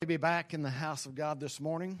be back in the house of God this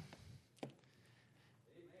morning.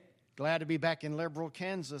 Glad to be back in Liberal,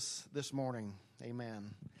 Kansas this morning.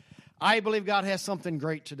 Amen. I believe God has something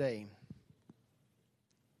great today.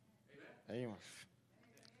 Amen.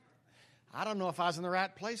 I don't know if I was in the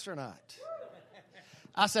right place or not.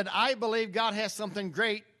 I said, I believe God has something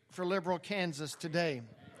great for Liberal, Kansas today.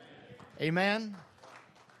 Amen.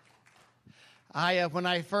 When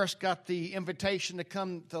I first got the invitation to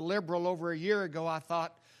come to Liberal over a year ago, I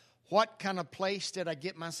thought, what kind of place did I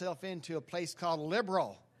get myself into? A place called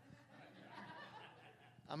Liberal.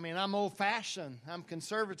 I mean, I'm old-fashioned. I'm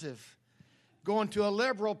conservative. Going to a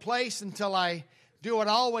liberal place until I do what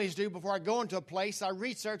I always do before I go into a place. I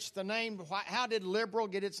researched the name. How did Liberal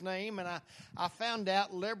get its name? And I found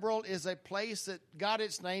out Liberal is a place that got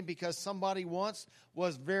its name because somebody once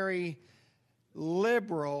was very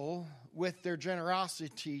liberal with their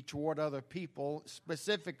generosity toward other people,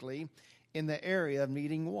 specifically in the area of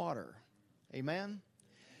needing water. Amen?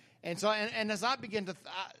 And so, and as I begin to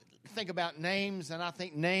think about names, and I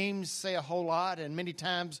think names say a whole lot, and many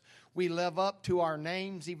times we live up to our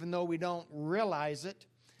names even though we don't realize it.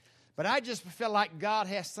 But I just feel like God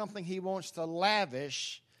has something He wants to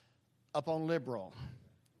lavish upon Liberal.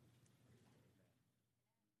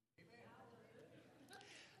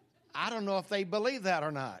 I don't know if they believe that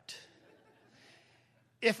or not.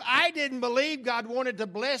 If I didn't believe God wanted to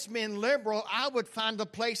bless me in Liberal, I would find a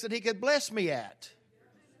place that He could bless me at.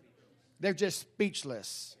 They're just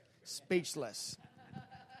speechless. Speechless.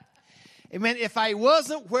 Amen. If I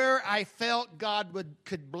wasn't where I felt God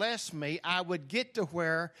could bless me, I would get to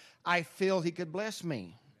where I feel He could bless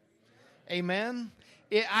me. Amen.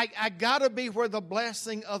 I got to be where the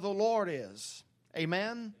blessing of the Lord is.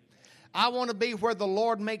 Amen. I want to be where the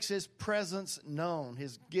Lord makes His presence known,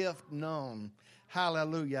 His gift known.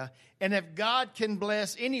 Hallelujah. And if God can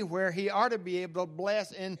bless anywhere, He ought to be able to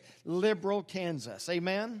bless in Liberal, Kansas.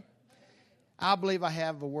 Amen. I believe I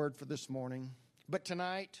have a word for this morning. But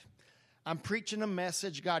tonight, I'm preaching a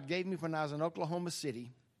message God gave me when I was in Oklahoma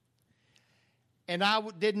City. And I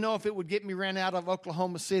didn't know if it would get me ran out of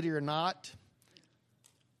Oklahoma City or not.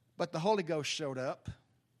 But the Holy Ghost showed up.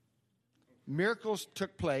 Miracles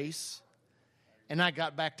took place. And I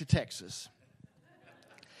got back to Texas.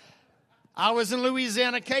 I was in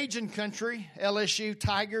Louisiana Cajun country, LSU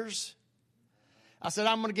Tigers. I said,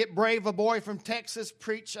 I'm going to get brave, a boy from Texas,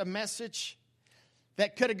 preach a message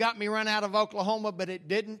that could have got me run out of Oklahoma, but it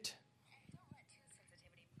didn't.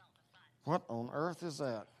 What on earth is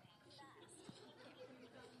that?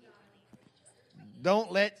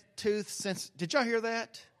 Don't let Did y'all hear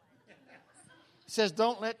that? It says,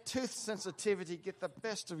 don't let tooth sensitivity get the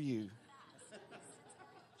best of you.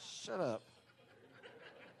 Shut up.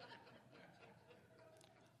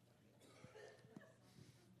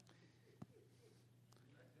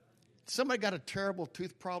 Somebody got a terrible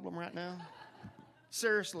tooth problem right now?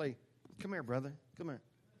 Seriously. Come here, brother. Come here.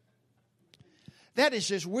 That is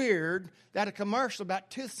just weird that a commercial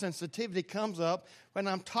about tooth sensitivity comes up when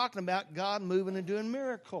I'm talking about God moving and doing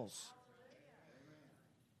miracles.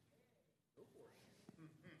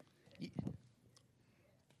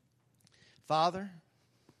 Father,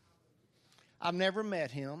 I've never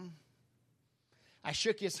met Him. I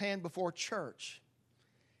shook His hand before church,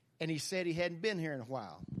 and He said He hadn't been here in a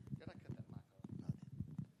while.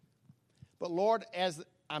 But Lord, as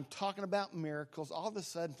I'm talking about miracles, all of a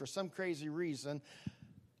sudden, for some crazy reason,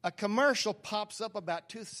 a commercial pops up about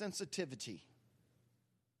tooth sensitivity.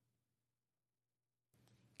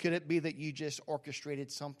 Could it be that you just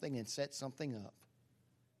orchestrated something and set something up?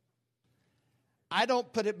 I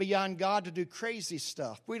don't put it beyond God to do crazy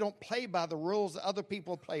stuff. We don't play by the rules that other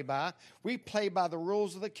people play by. We play by the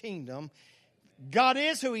rules of the kingdom. God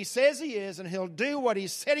is who He says He is, and He'll do what He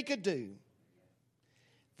said He could do.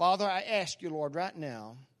 Father, I ask you, Lord, right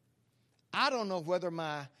now, I don't know whether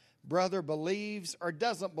my brother believes or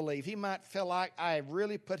doesn't believe. He might feel like I have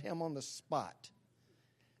really put him on the spot.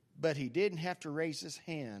 But he didn't have to raise his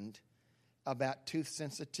hand about tooth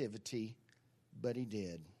sensitivity, but he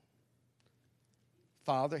did.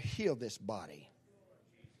 Father, heal this body.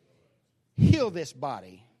 Heal this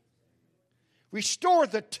body. Restore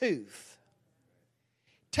the tooth.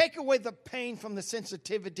 Take away the pain from the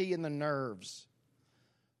sensitivity in the nerves.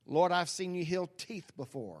 Lord, I've seen you heal teeth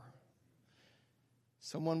before.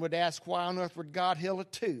 Someone would ask, why on earth would God heal a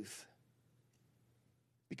tooth?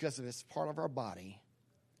 Because if it's part of our body,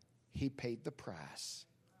 He paid the price.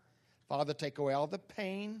 Father, take away all the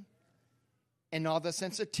pain and all the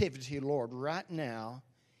sensitivity, Lord, right now,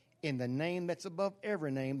 in the name that's above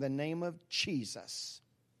every name, the name of Jesus.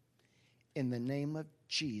 In the name of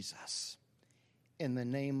Jesus. In the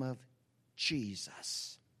name of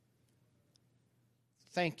Jesus.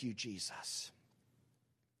 Thank you, Jesus.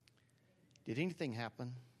 Did anything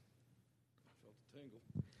happen? I felt the tingle.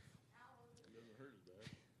 It doesn't hurt as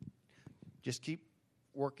bad. Just keep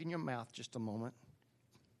working your mouth just a moment.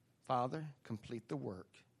 Father, complete the work.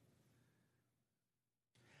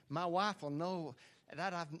 My wife will know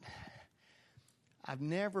that I've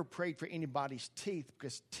never prayed for anybody's teeth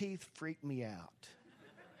because teeth freak me out.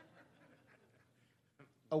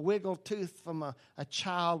 A wiggled tooth from a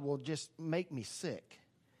child will just make me sick.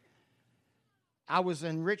 I was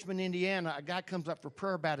in Richmond, Indiana. A guy comes up for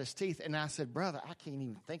prayer about his teeth, and I said, brother, I can't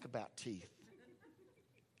even think about teeth.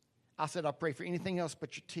 I said, I'll pray for anything else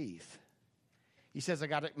but your teeth. He says, I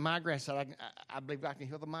got a migraine. I said, I believe I can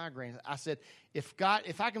heal the migraine. I said, if I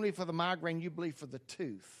can believe for the migraine, you believe for the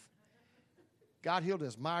tooth. God healed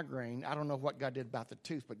his migraine. I don't know what God did about the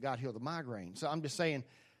tooth, but God healed the migraine. So I'm just saying,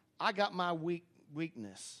 I got my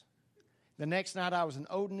weakness. The next night I was in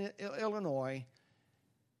Odin, Illinois,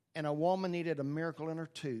 and a woman needed a miracle in her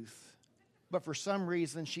tooth. But for some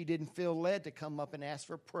reason, she didn't feel led to come up and ask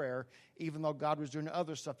for prayer, even though God was doing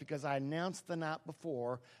other stuff, because I announced the night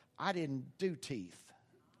before, I didn't do teeth.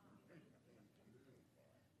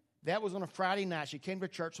 That was on a Friday night. She came to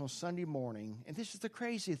church on Sunday morning, and this is the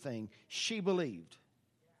crazy thing. She believed.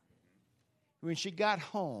 When she got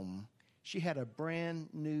home, she had a brand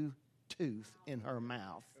new tooth in her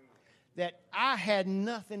mouth that I had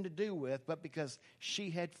nothing to do with, but because she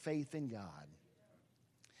had faith in God.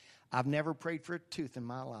 I've never prayed for a tooth in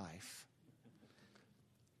my life,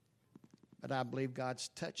 but I believe God's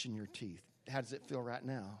touching your teeth. How does it feel right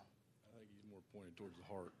now? I think he's more pointed towards the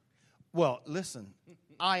heart. Well, listen,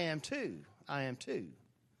 I am too.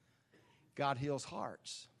 God heals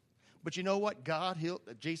hearts. But you know what?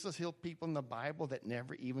 Jesus healed people in the Bible that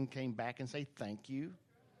never even came back and say thank you.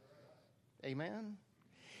 Amen?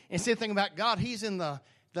 And see, the thing about God, he's in the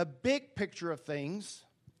big picture of things,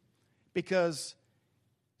 because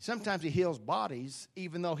sometimes he heals bodies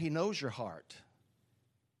even though he knows your heart.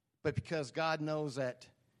 But because God knows that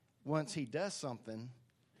once he does something,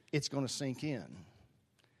 it's going to sink in.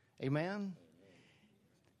 Amen?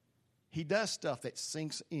 He does stuff that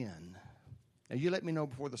sinks in. Now, you let me know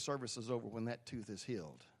before the service is over when that tooth is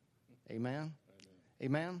healed. Amen?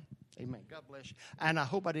 Amen? Amen. God bless you. And I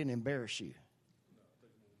hope I didn't embarrass you.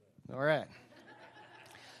 All right.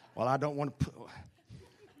 Well, I don't want to put...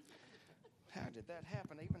 How did that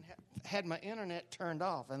happen? I even had my internet turned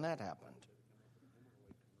off, and that happened.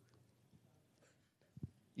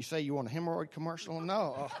 You say you want a hemorrhoid commercial?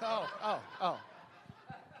 No. Oh.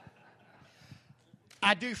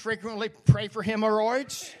 I do frequently pray for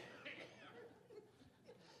hemorrhoids.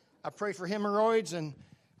 I pray for hemorrhoids in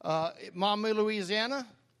Mamou, Louisiana.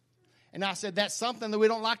 And I said, that's something that we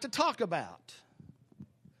don't like to talk about.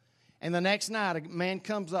 And the next night, a man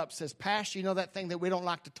comes up and says, Pastor, you know that thing that we don't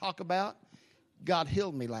like to talk about? God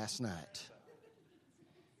healed me last night.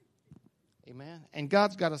 Amen. And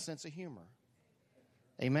God's got a sense of humor.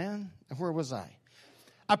 Amen. And where was I?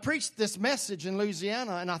 I preached this message in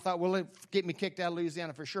Louisiana, and I thought, well, it'll get me kicked out of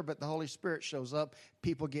Louisiana for sure, but the Holy Spirit shows up,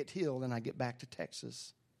 people get healed, and I get back to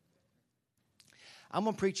Texas. I'm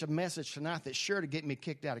going to preach a message tonight that's sure to get me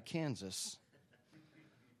kicked out of Kansas.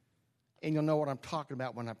 And you'll know what I'm talking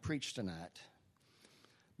about when I preach tonight.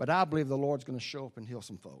 But I believe the Lord's going to show up and heal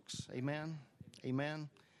some folks. Amen? Amen?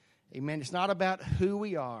 Amen. It's not about who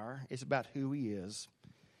we are. It's about who he is.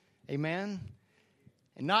 Amen?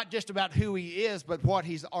 And not just about who he is, but what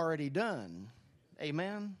he's already done.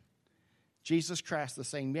 Amen? Jesus Christ the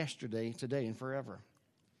same yesterday, today, and forever.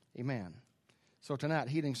 Amen. So tonight,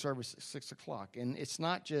 healing service at 6 o'clock. And it's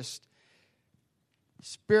not just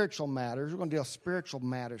spiritual matters. We're going to deal with spiritual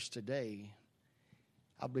matters today.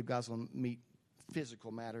 I believe God's going to meet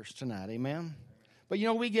physical matters tonight. Amen? But, you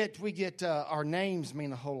know, we get our names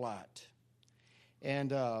mean a whole lot.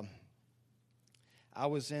 And I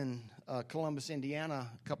was in Columbus, Indiana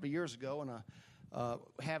a couple of years ago, and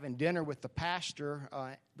having dinner with the pastor.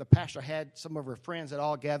 The pastor had some of her friends that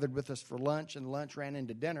all gathered with us for lunch, and lunch ran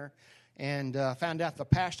into dinner. And found out the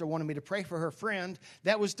pastor wanted me to pray for her friend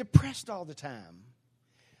that was depressed all the time.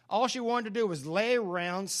 All she wanted to do was lay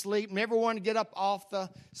around, sleep, never wanted to get up off the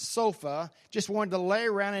sofa, just wanted to lay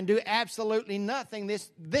around and do absolutely nothing.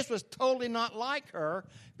 This was totally not like her,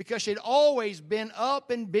 because she'd always been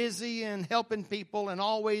up and busy and helping people and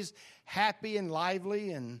always happy and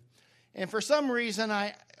lively. And for some reason,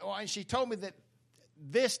 she told me that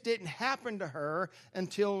this didn't happen to her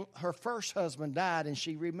until her first husband died and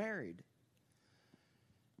she remarried.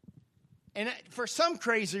 And for some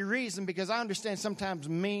crazy reason, because I understand sometimes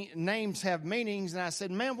names have meanings, and I said,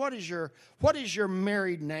 "Man, what is your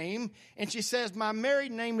married name?" And she says, "My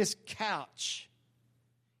married name is Couch."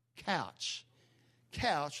 Couch.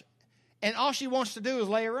 And all she wants to do is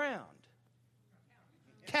lay around.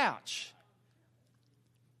 Couch.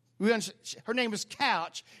 Her name was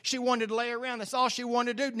Couch. She wanted to lay around. That's all she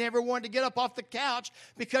wanted to do. Never wanted to get up off the couch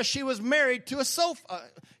because she was married to a sofa.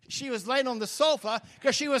 She was laying on the sofa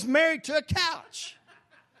because she was married to a couch.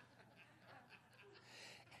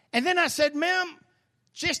 And then I said, ma'am,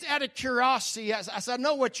 just out of curiosity, I said, I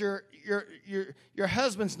know what your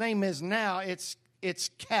husband's name is now. It's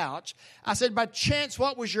Couch. I said, by chance,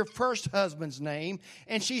 what was your first husband's name?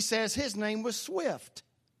 And she says his name was Swift.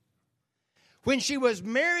 When she was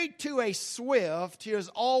married to a Swift, she was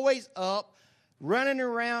always up, running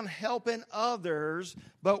around helping others.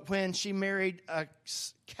 But when she married a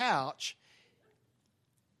Couch,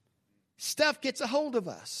 stuff gets a hold of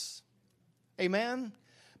us. Amen?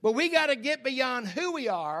 But we got to get beyond who we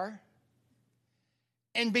are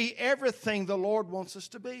and be everything the Lord wants us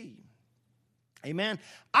to be. Amen?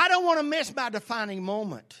 I don't want to miss my defining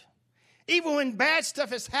moment. Even when bad stuff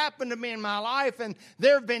has happened to me in my life and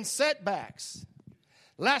there have been setbacks.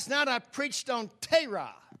 Last night I preached on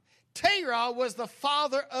Terah. Terah was the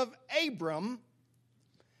father of Abram.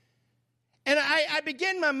 And I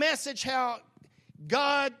began my message how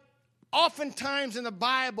God oftentimes in the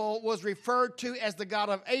Bible was referred to as the God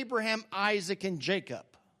of Abraham, Isaac, and Jacob.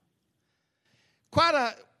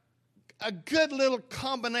 Quite a good little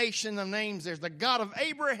combination of names. There's the God of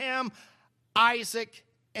Abraham, Isaac,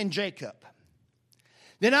 and Jacob.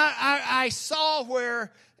 Then I saw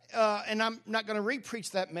where, and I'm not going to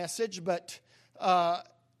re-preach that message, but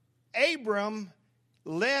Abram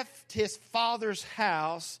left his father's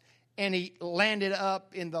house and he landed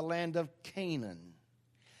up in the land of Canaan.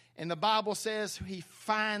 And the Bible says he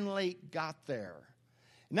finally got there.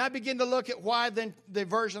 And I began to look at why then the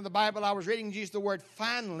version of the Bible I was reading used the word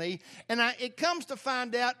finally. And it comes to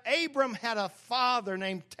find out Abram had a father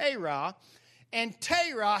named Terah. And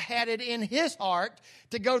Terah had it in his heart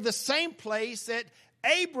to go to the same place that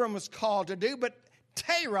Abram was called to do. But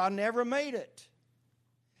Terah never made it.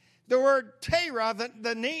 The word Terah,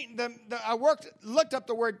 I looked up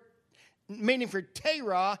the word meaning for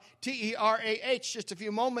Terah, T-E-R-A-H, just a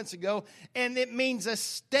few moments ago, and it means a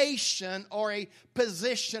station or a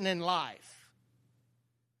position in life.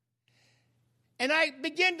 And I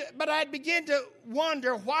began to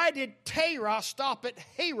wonder, why did Terah stop at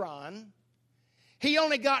Haran? He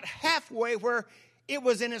only got halfway where it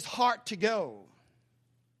was in his heart to go.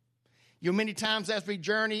 Many times as we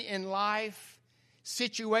journey in life,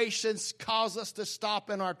 situations cause us to stop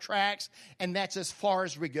in our tracks, and that's as far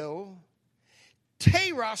as we go.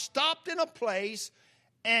 Terah stopped in a place,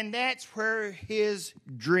 and that's where his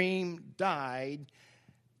dream died,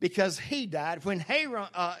 because he died. When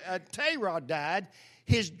Terah died,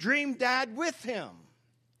 his dream died with him.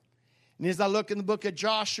 And as I look in the book of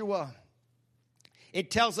Joshua,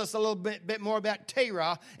 it tells us a little bit more about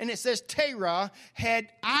Terah, and it says Terah had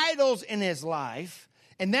idols in his life,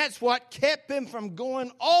 and that's what kept him from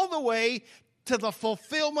going all the way to the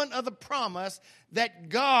fulfillment of the promise that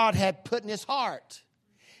God had put in his heart.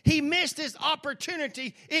 He missed his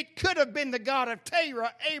opportunity. It could have been the God of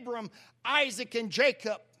Terah, Abram, Isaac, and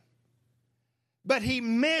Jacob. But he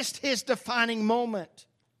missed his defining moment.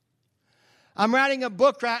 I'm writing a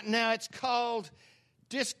book right now. It's called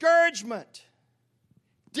Discouragement,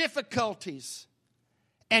 Difficulties,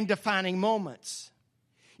 and Defining Moments.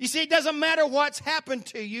 You see, it doesn't matter what's happened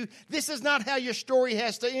to you. This is not how your story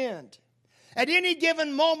has to end. At any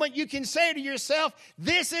given moment, you can say to yourself,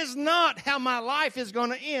 this is not how my life is going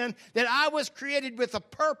to end, that I was created with a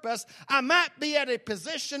purpose. I might be at a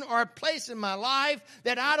position or a place in my life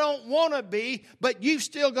that I don't want to be, but you've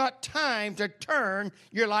still got time to turn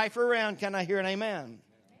your life around. Can I hear an amen?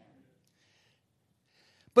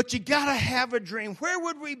 But you got to have a dream. Where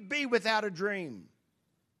would we be without a dream?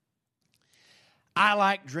 I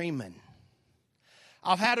like dreaming.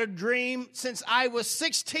 I've had a dream since I was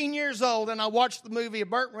 16 years old, and I watched a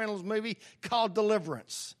Burt Reynolds movie called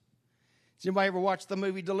Deliverance. Has anybody ever watched the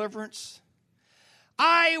movie Deliverance?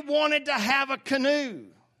 I wanted to have a canoe.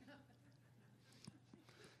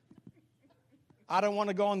 I don't want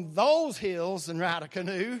to go on those hills and ride a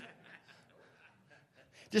canoe.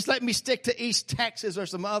 Just let me stick to East Texas or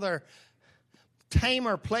some other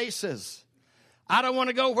tamer places. I don't want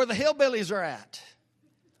to go where the hillbillies are at.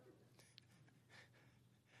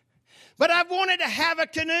 But I've wanted to have a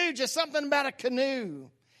canoe, just something about a canoe,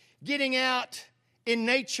 getting out in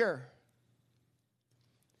nature.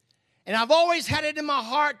 And I've always had it in my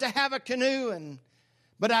heart to have a canoe.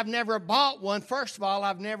 But I've never bought one. First of all,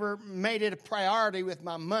 I've never made it a priority with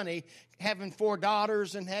my money, having 4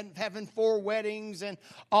 daughters and having 4 weddings and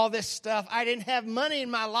all this stuff. I didn't have money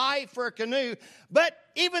in my life for a canoe. But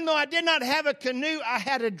even though I did not have a canoe, I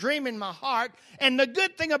had a dream in my heart. And the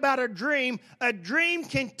good thing about a dream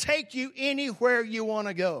can take you anywhere you want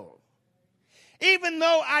to go. Even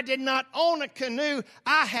though I did not own a canoe,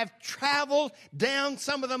 I have traveled down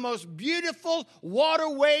some of the most beautiful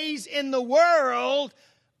waterways in the world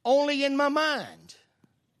only in my mind.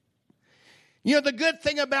 You know, the good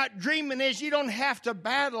thing about dreaming is you don't have to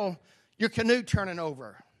battle your canoe turning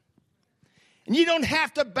over. And you don't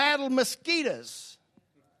have to battle mosquitoes.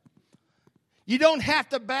 You don't have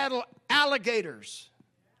to battle alligators.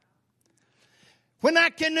 When I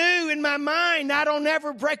canoe in my mind, I don't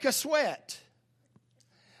ever break a sweat.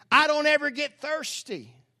 I don't ever get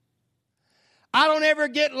thirsty. I don't ever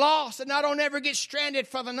get lost, and I don't ever get stranded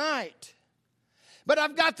for the night. But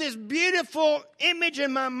I've got this beautiful image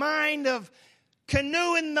in my mind of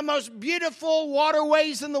canoeing the most beautiful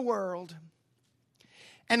waterways in the world.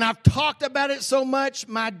 And I've talked about it so much,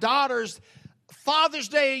 my daughters, Father's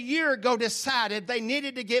Day a year ago, decided they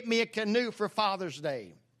needed to get me a canoe for Father's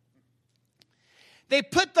Day. They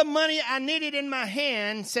put the money I needed in my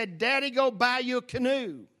hand, said, Daddy, go buy you a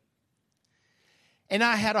canoe. And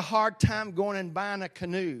I had a hard time going and buying a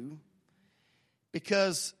canoe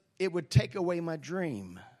because it would take away my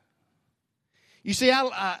dream. You see,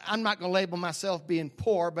 I'm not going to label myself being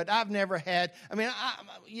poor, but I've never had,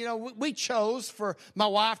 we chose for my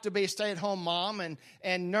wife to be a stay-at-home mom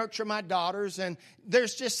and nurture my daughters. And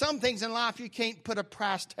there's just some things in life you can't put a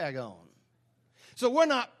price tag on. So we're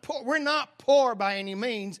not poor by any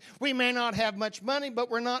means. We may not have much money, but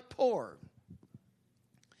we're not poor.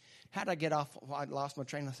 How'd I get off? Well, I lost my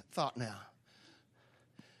train of thought now.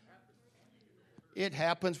 It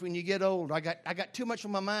happens when you get old. I got too much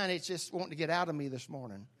on my mind. It's just wanting to get out of me this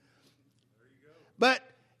morning. But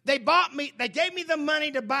they gave me the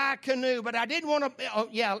money to buy a canoe, but I didn't want to,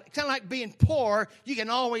 kind of like being poor, you can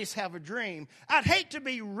always have a dream. I'd hate to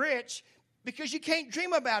be rich because you can't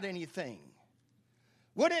dream about anything.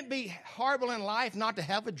 Wouldn't it be horrible in life not to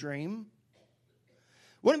have a dream?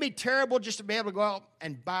 Wouldn't it be terrible just to be able to go out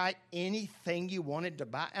and buy anything you wanted to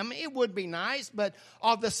buy? I mean, it would be nice, but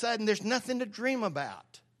all of a sudden there's nothing to dream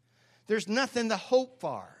about. There's nothing to hope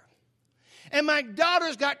for. And my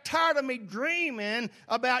daughters got tired of me dreaming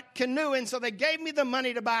about canoeing, so they gave me the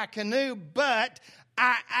money to buy a canoe, but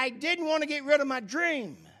I didn't want to get rid of my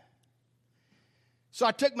dream. So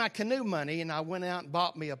I took my canoe money and I went out and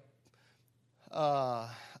bought me a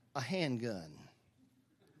handgun.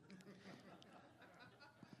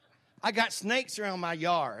 I got snakes around my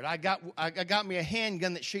yard. I got me a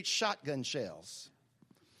handgun that shoots shotgun shells.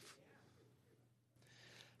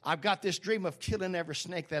 I've got this dream of killing every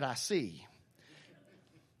snake that I see.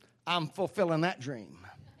 I'm fulfilling that dream.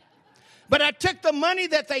 But I took the money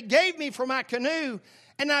that they gave me for my canoe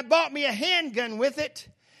and I bought me a handgun with it.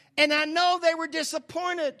 And I know they were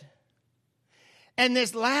disappointed. And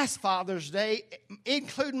this last Father's Day,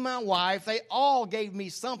 including my wife, they all gave me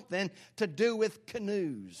something to do with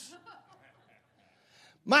canoes.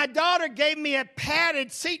 My daughter gave me a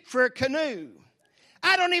padded seat for a canoe.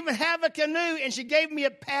 I don't even have a canoe, and she gave me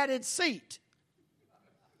a padded seat.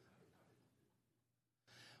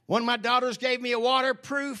 One of my daughters gave me a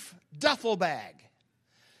waterproof duffel bag.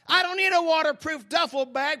 I don't need a waterproof duffel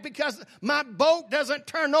bag because my boat doesn't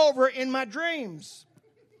turn over in my dreams.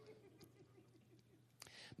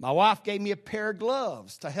 My wife gave me a pair of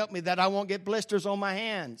gloves to help me that I won't get blisters on my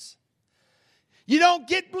hands. You don't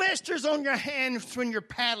get blisters on your hands when you're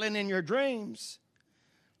paddling in your dreams.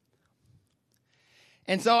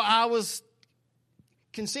 And so I was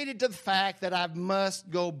conceded to the fact that I must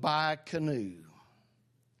go buy a canoe.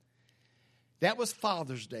 That was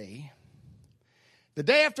Father's Day. The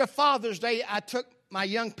day after Father's Day, I took my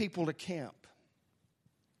young people to camp.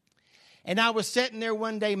 And I was sitting there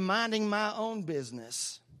one day minding my own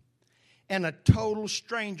business. And a total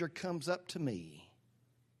stranger comes up to me.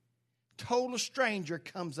 Total stranger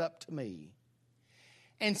comes up to me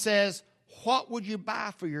and says, what would you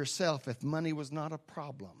buy for yourself if money was not a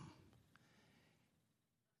problem?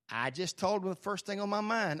 I just told him the first thing on my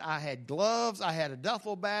mind. I had gloves, I had a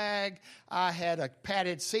duffel bag, I had a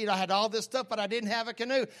padded seat, I had all this stuff, but I didn't have a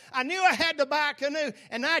canoe. I knew I had to buy a canoe,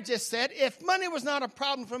 and I just said, if money was not a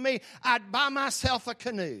problem for me, I'd buy myself a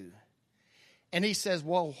canoe. And he says,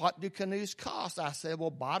 well, what do canoes cost? I said,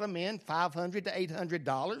 well, bottom end, $500 to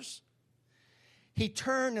 $800. He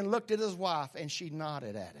turned and looked at his wife, and she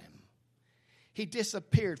nodded at him. He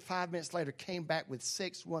disappeared. 5 minutes later, came back with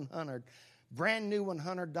 6 $100 brand new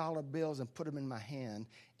 $100 bills and put them in my hand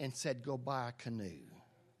and said, go buy a canoe.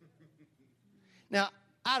 Now,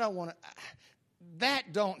 I don't want to,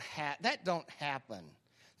 that don't happen.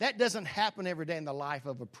 That doesn't happen every day in the life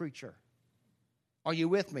of a preacher. Are you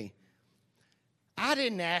with me? I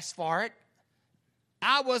didn't ask for it.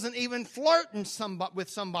 I wasn't even flirting with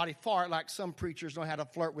somebody for it like some preachers know how to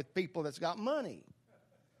flirt with people that's got money.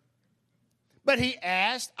 But he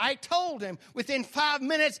asked, I told him. Within 5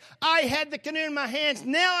 minutes, I had the canoe in my hands.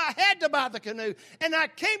 Now I had to buy the canoe. And I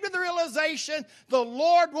came to the realization the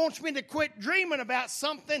Lord wants me to quit dreaming about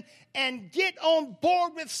something and get on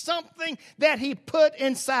board with something that he put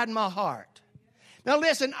inside my heart. Now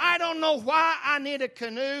listen, I don't know why I need a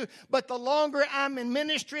canoe, but the longer I'm in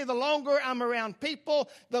ministry, the longer I'm around people,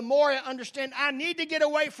 the more I understand I need to get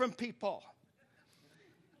away from people.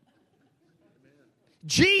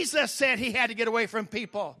 Jesus said he had to get away from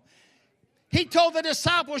people. He told the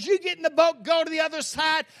disciples, you get in the boat, go to the other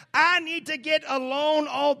side. I need to get alone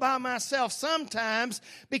all by myself. Sometimes,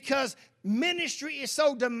 because ministry is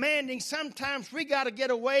so demanding, sometimes we got to get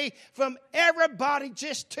away from everybody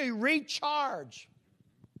just to recharge.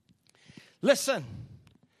 Listen,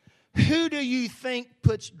 who do you think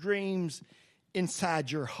puts dreams inside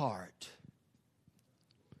your heart?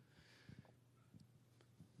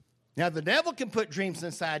 Now, the devil can put dreams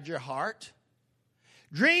inside your heart.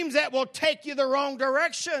 Dreams that will take you the wrong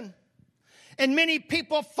direction. And many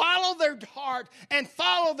people follow their heart and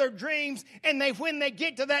follow their dreams. And when they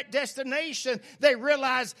get to that destination, they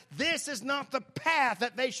realize this is not the path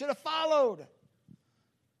that they should have followed.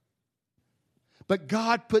 But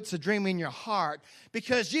God puts a dream in your heart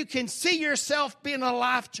because you can see yourself being a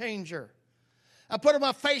life changer. I put on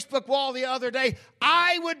my Facebook wall the other day,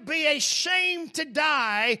 I would be ashamed to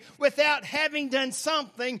die without having done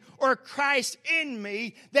something or Christ in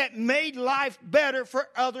me that made life better for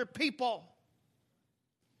other people.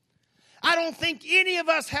 I don't think any of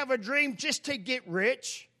us have a dream just to get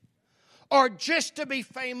rich or just to be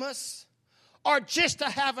famous or just to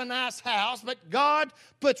have a nice house, but God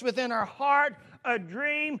puts within our heart a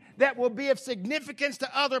dream that will be of significance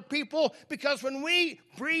to other people, because when we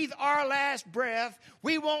breathe our last breath,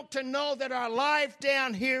 we want to know that our life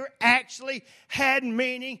down here actually had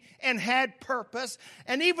meaning and had purpose.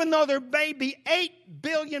 And even though there may be 8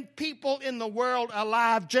 billion people in the world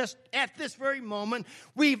alive just at this very moment,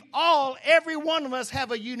 every one of us have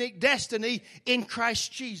a unique destiny in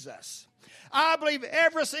Christ Jesus. I believe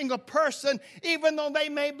every single person, even though they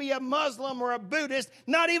may be a Muslim or a Buddhist,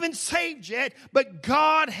 not even saved yet, but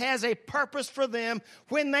God has a purpose for them.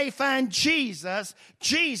 When they find Jesus,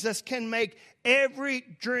 Jesus can make every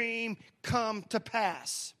dream come to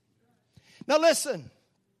pass. Now listen,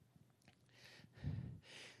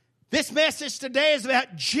 this message today is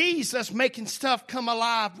about Jesus making stuff come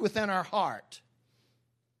alive within our heart.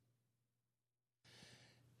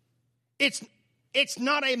 It's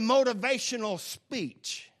not a motivational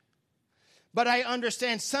speech, but I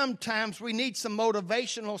understand sometimes we need some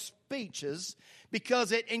motivational speeches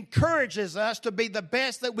because it encourages us to be the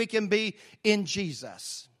best that we can be in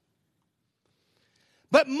Jesus.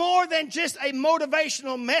 But more than just a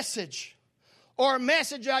motivational message or a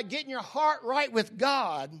message about getting your heart right with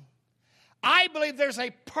God, I believe there's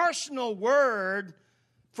a personal word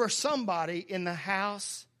for somebody in the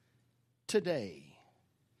house today.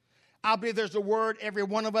 I believe there's a word every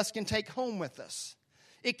one of us can take home with us.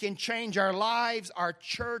 It can change our lives, our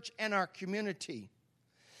church, and our community.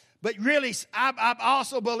 But really, I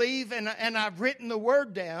also believe, and I've written the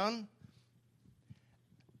word down,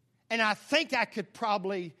 and I think I could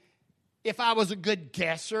probably, if I was a good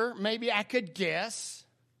guesser, maybe I could guess.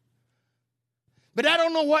 But I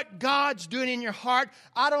don't know what God's doing in your heart.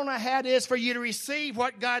 I don't know how it is for you to receive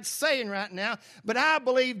what God's saying right now. But I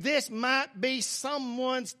believe this might be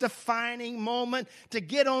someone's defining moment to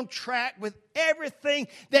get on track with everything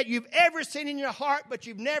that you've ever seen in your heart, but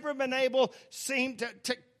you've never been able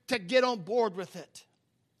to get on board with it.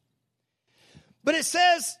 But it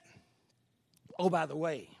says, oh, by the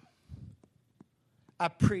way, I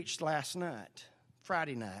preached last night,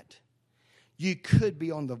 Friday night. You could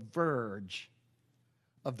be on the verge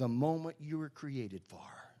of the moment you were created for.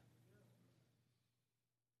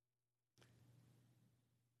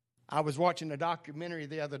 I was watching a documentary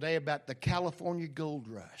the other day about the California gold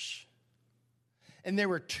rush. And there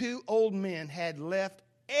were 2 old men had left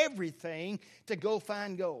everything to go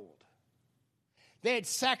find gold. They had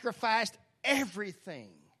sacrificed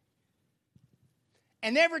everything.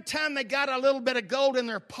 And every time they got a little bit of gold in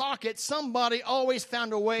their pocket, somebody always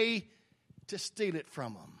found a way to steal it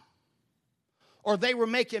from them. Or they were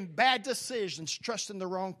making bad decisions, trusting the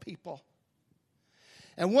wrong people.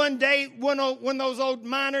 And one day, when those old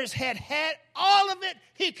miners had all of it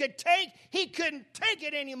he could take, he couldn't take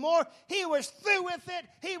it anymore. He was through with it.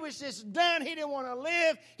 He was just done. He didn't want to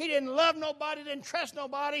live. He didn't love nobody, didn't trust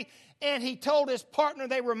nobody. And he told his partner,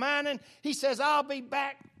 they were mining, he says, I'll be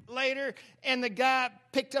back later. And the guy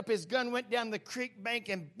picked up his gun, went down the creek bank,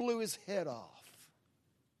 and blew his head off.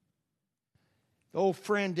 The old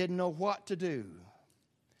friend didn't know what to do.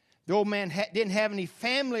 The old man didn't have any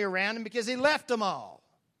family around him because he left them all.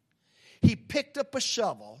 He picked up a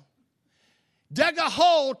shovel, dug a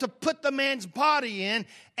hole to put the man's body in,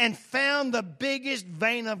 and found the biggest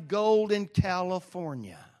vein of gold in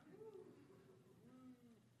California.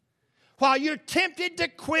 While you're tempted to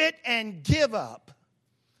quit and give up,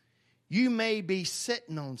 you may be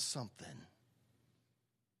sitting on something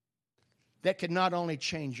that could not only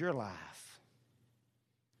change your life,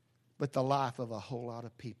 but the life of a whole lot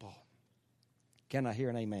of people. Can I hear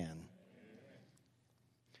an amen?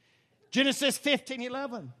 Genesis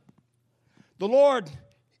 15:11. The Lord,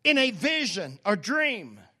 in a vision or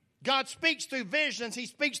dream, God speaks through visions, He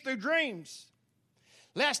speaks through dreams.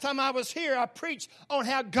 Last time I was here, I preached on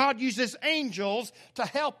how God uses angels to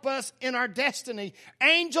help us in our destiny.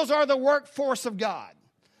 Angels are the workforce of God.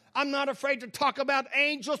 I'm not afraid to talk about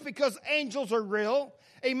angels because angels are real.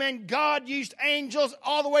 Amen. God used angels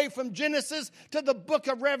all the way from Genesis to the book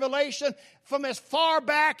of Revelation, from as far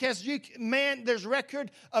back as there's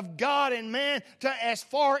record of God and man, to as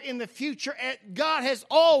far in the future. God has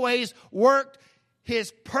always worked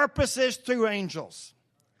His purposes through angels.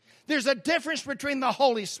 There's a difference between the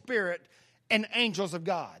Holy Spirit and angels of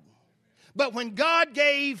God. But when God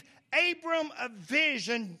gave Abram a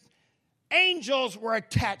vision, angels were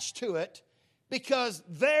attached to it, because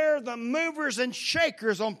they're the movers and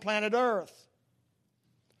shakers on planet Earth.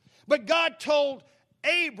 But God told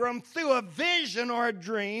Abram through a vision or a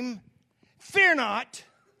dream, fear not,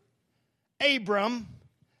 Abram,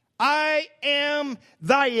 I am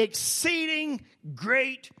thy exceeding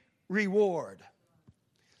great reward.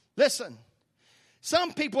 Listen,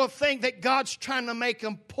 some people think that God's trying to make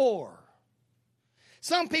them poor.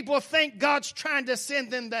 Some people think God's trying to send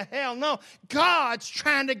them to hell. No, God's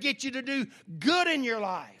trying to get you to do good in your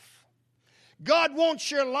life. God wants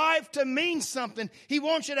your life to mean something. He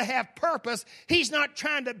wants you to have purpose. He's not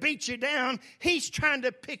trying to beat you down. He's trying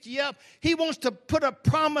to pick you up. He wants to put a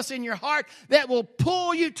promise in your heart that will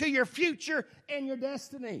pull you to your future and your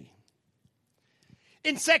destiny.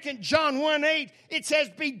 In 2 John 1:8, it says,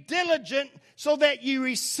 be diligent so that you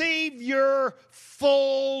receive your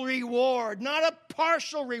full reward, not a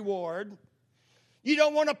partial reward. You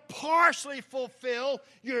don't want to partially fulfill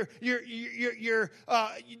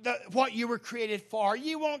what you were created for.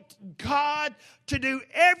 You want God to do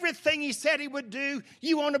everything He said He would do.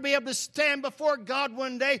 You want to be able to stand before God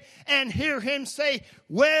one day and hear Him say,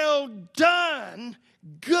 well done,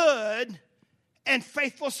 good and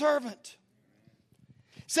faithful servant.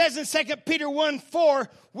 It says in 2 Peter 1:4,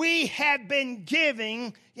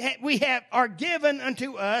 are given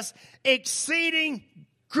unto us exceeding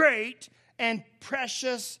great and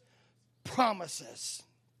precious promises.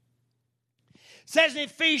 It says in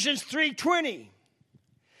Ephesians 3:20,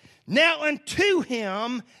 now unto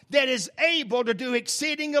Him that is able to do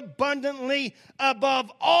exceeding abundantly above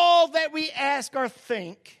all that we ask or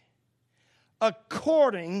think,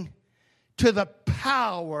 according to the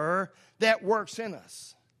power that works in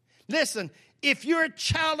us. Listen, if you're a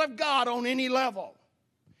child of God on any level,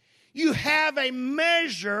 you have a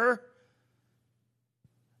measure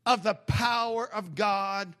of the power of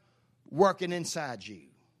God working inside you.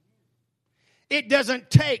 It doesn't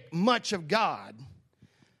take much of God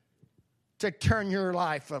to turn your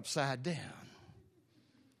life upside down.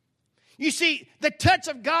 You see, the touch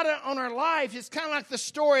of God on our life is kind of like the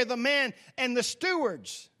story of the man and the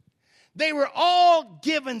stewards. They were all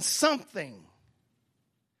given something.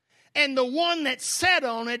 And the one that sat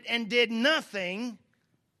on it and did nothing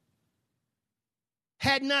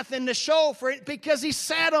had nothing to show for it because he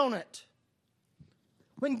sat on it.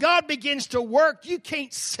 When God begins to work, you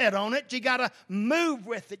can't sit on it. You got to move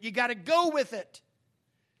with it. You got to go with it.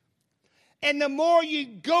 And the more you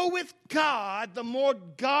go with God, the more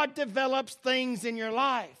God develops things in your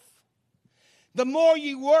life. The more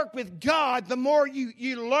you work with God, the more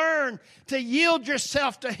you learn to yield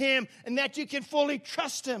yourself to Him and that you can fully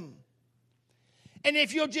trust Him. And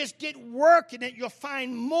if you'll just get working it, you'll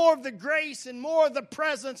find more of the grace and more of the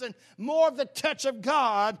presence and more of the touch of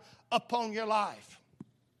God upon your life.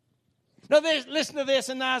 Now, listen to this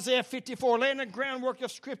in Isaiah 54, laying the groundwork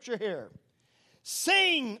of Scripture here.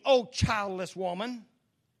 Sing, O childless woman,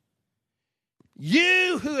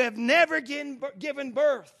 you who have never given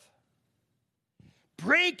birth.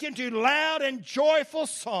 break into loud and joyful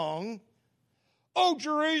song, O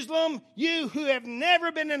Jerusalem, you who have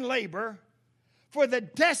never been in labor, for the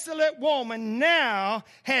desolate woman now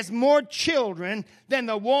has more children than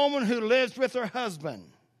the woman who lives with her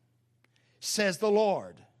husband, says the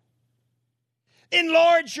Lord.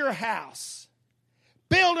 Enlarge your house,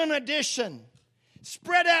 build an addition,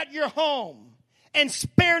 spread out your home, and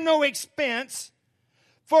spare no expense,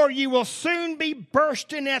 for you will soon be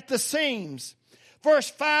bursting at the seams. Verse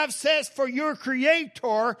 5 says, for your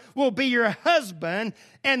Creator will be your husband,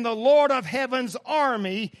 and the Lord of heaven's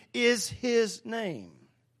army is his name.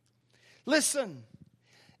 Listen,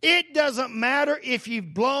 it doesn't matter if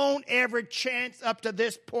you've blown every chance up to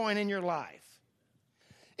this point in your life.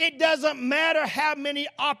 It doesn't matter how many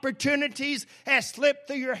opportunities have slipped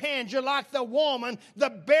through your hands. You're like the woman, the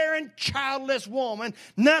barren, childless woman.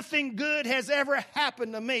 Nothing good has ever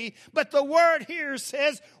happened to me. But the word here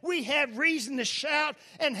says we have reason to shout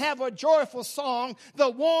and have a joyful song. The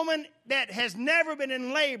woman that has never been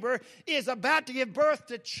in labor is about to give birth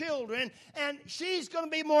to children, and she's going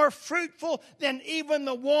to be more fruitful than even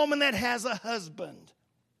the woman that has a husband.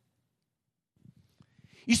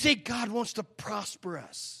 You see, God wants to prosper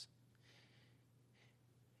us.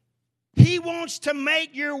 He wants to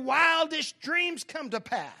make your wildest dreams come to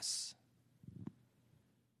pass.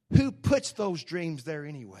 Who puts those dreams there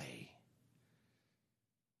anyway?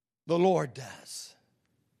 The Lord does.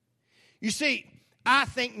 You see, I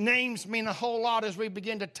think names mean a whole lot as we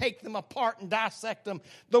begin to take them apart and dissect them.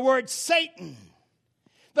 The word Satan,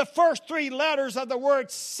 the first three letters of the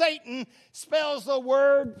word Satan spells the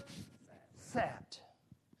word set.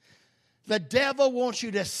 The devil wants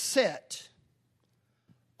you to sit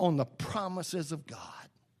on the promises of God.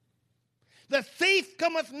 The thief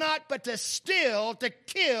cometh not but to steal, to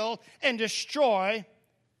kill, and destroy.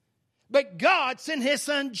 But God sent his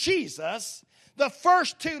son Jesus. The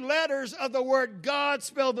first two letters of the word God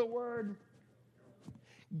spell the word.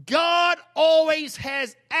 God always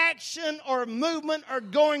has action or movement or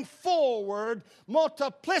going forward,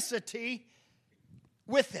 multiplicity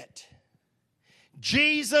with it.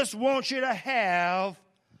 Jesus wants you to have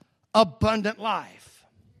abundant life.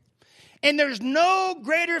 And there's no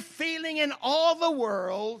greater feeling in all the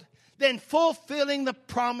world than fulfilling the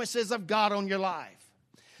promises of God on your life.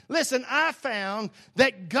 Listen, I found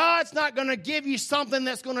that God's not going to give you something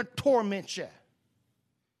that's going to torment you.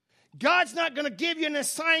 God's not going to give you an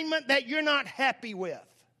assignment that you're not happy with.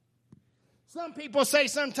 Some people say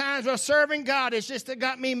sometimes, well, serving God is just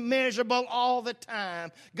got me miserable all the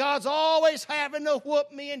time. God's always having to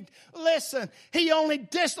whoop me. And listen, he only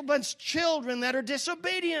disciplines children that are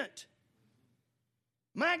disobedient.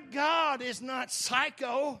 My God is not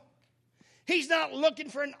psycho. He's not looking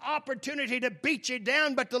for an opportunity to beat you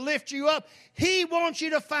down, but to lift you up. He wants you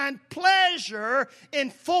to find pleasure in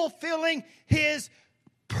fulfilling his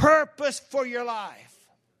purpose for your life.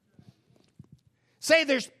 Say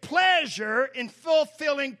there's pleasure in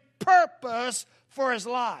fulfilling purpose for his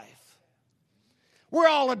life. We're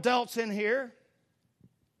all adults in here.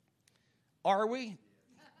 Are we?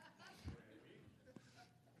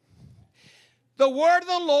 The word of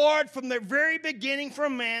the Lord from the very beginning for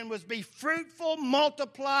man was be fruitful,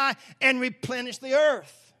 multiply, and replenish the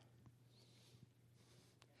earth.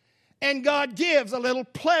 And God gives a little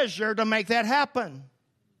pleasure to make that happen.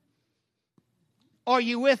 Are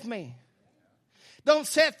you with me? Don't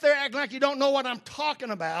sit there acting like you don't know what I'm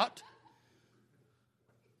talking about.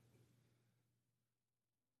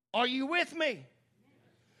 Are you with me?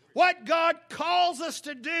 What God calls us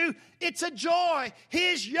to do, it's a joy.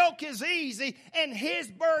 His yoke is easy and his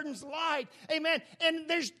burden's light. Amen. And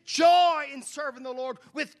there's joy in serving the Lord.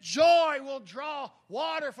 With joy we'll draw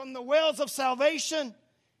water from the wells of salvation.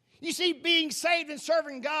 You see, being saved and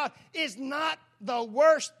serving God is not the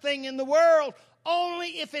worst thing in the world,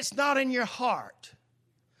 only if it's not in your heart.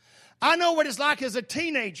 I know what it's like as a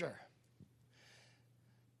teenager.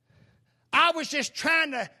 I was just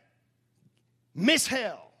trying to miss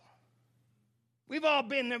hell. We've all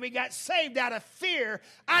been there. We got saved out of fear.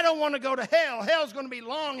 I don't want to go to hell. Hell's going to be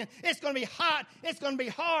long, and it's going to be hot. It's going to be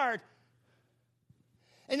hard.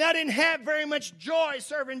 And I didn't have very much joy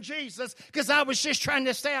serving Jesus because I was just trying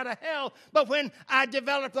to stay out of hell. But when I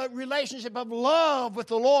developed a relationship of love with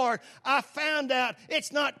the Lord, I found out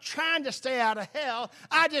it's not trying to stay out of hell.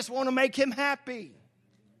 I just want to make him happy.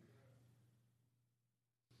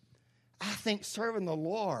 I think serving the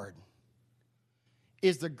Lord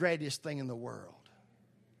is the greatest thing in the world.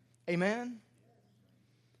 Amen?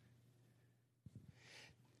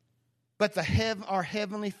 But our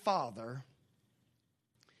Heavenly Father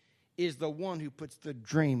is the one who puts the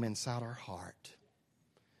dream inside our heart.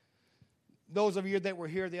 Those of you that were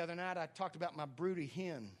here the other night, I talked about my broody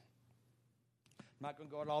hen. I'm not going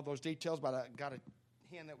to go into all those details, but I got a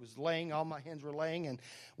hen that was laying. All my hens were laying, and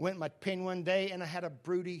went in my pen one day, and I had a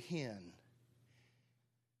broody hen,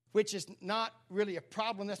 which is not really a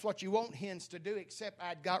problem. That's what you want hens to do, except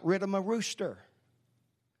I'd got rid of my rooster.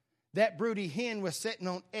 That broody hen was sitting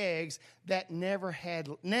on eggs that never had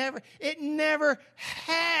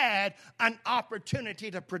an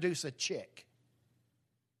opportunity to produce a chick.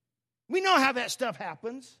 We know how that stuff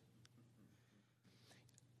happens.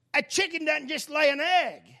 A chicken doesn't just lay an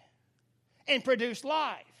egg and produce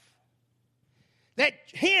life. That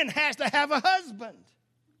hen has to have a husband.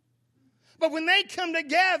 But when they come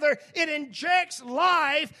together, it injects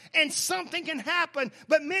life and something can happen.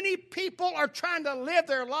 But many people are trying to live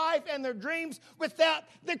their life and their dreams without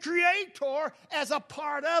the Creator as a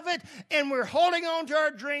part of it. And we're holding on to our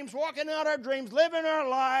dreams, walking out our dreams, living our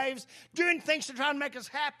lives, doing things to try and make us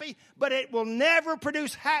happy. But it will never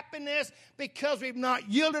produce happiness because we've not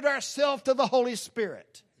yielded ourselves to the Holy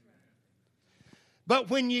Spirit. But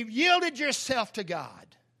when you've yielded yourself to God,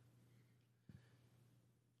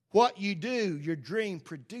 what you do, your dream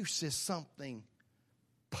produces something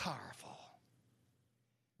powerful.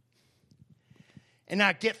 And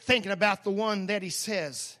I get thinking about the one that he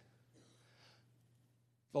says,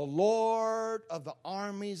 the Lord of the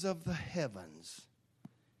armies of the heavens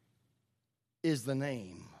is the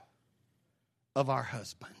name of our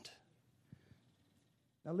husband.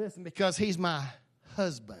 Now listen, because he's my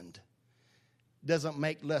husband doesn't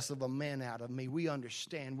make less of a man out of me. We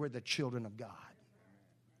understand we're the children of God.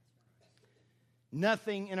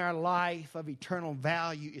 Nothing in our life of eternal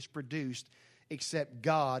value is produced except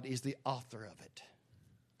God is the author of it.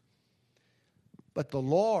 But the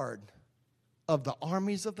Lord of the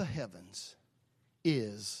armies of the heavens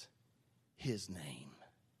is his name.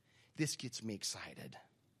 This gets me excited.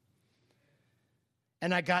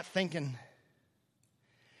 And I got thinking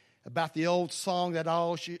about the old song that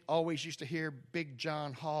I always used to hear Big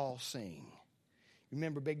John Hall sing.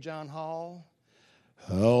 Remember Big John Hall?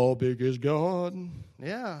 How big is God?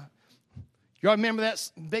 Yeah. Y'all remember that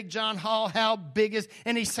Big John Hall? How big is,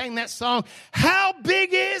 and he sang that song, How Big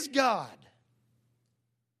is God?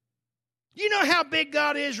 You know how big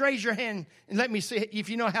God is? Raise your hand and let me see if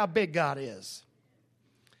you know how big God is.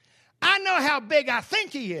 I know how big I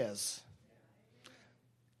think he is.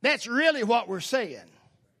 That's really what we're saying.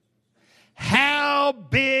 How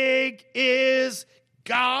big is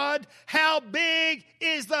God? How big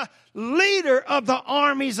is the leader of the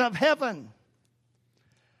armies of heaven?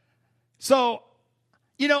 So,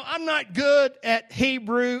 you know, I'm not good at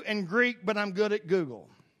Hebrew and Greek, but I'm good at Google.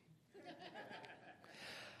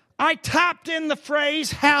 I typed in the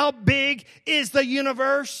phrase, how big is the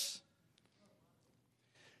universe?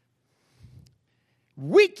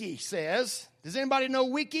 Wiki says, does anybody know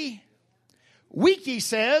Wiki? Wiki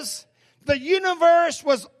says, the universe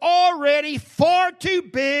was already far too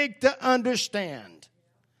big to understand.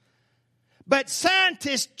 But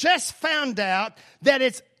scientists just found out that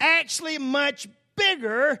it's actually much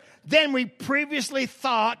bigger than we previously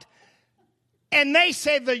thought. And they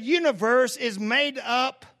say the universe is made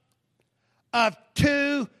up of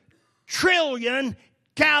 2 trillion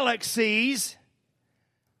galaxies.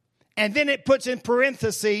 And then it puts in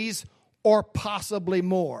parentheses, or possibly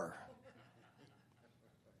more.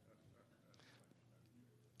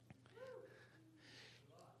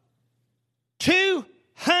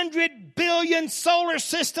 $200 billion solar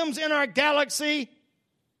systems in our galaxy.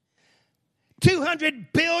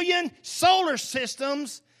 200 billion solar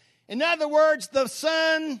systems. In other words, the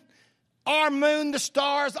sun, our moon, the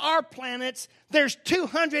stars, our planets. There's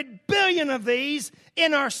 200 billion of these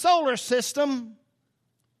in our solar system.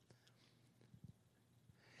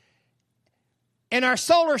 And our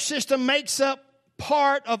solar system makes up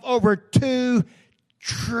part of over 2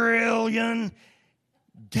 trillion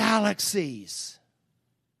galaxies.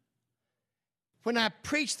 When I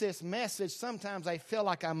preach this message, sometimes I feel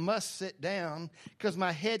like I must sit down because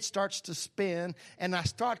my head starts to spin and I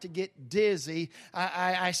start to get dizzy.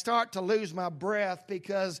 I start to lose my breath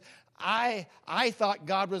because I thought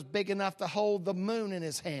God was big enough to hold the moon in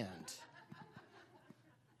his hand.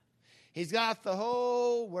 He's got the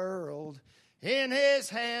whole world in his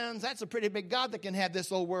hands. That's a pretty big God that can have this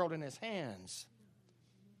whole world in his hands.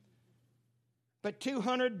 But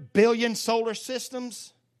 200 billion solar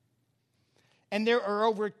systems, and there are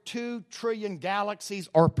over 2 trillion galaxies,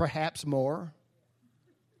 or perhaps more.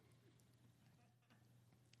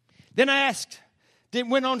 Then I asked Then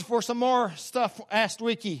went on for some more stuff, asked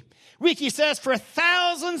Wiki. Wiki says, for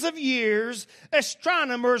thousands of years,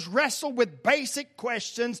 astronomers wrestled with basic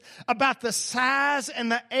questions about the size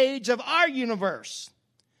and the age of our universe.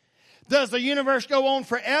 Does the universe go on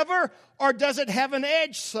forever, or does it have an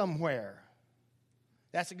edge somewhere?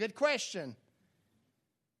 That's a good question.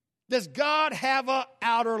 Does God have an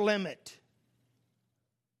outer limit?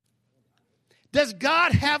 Does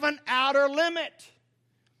God have an outer limit?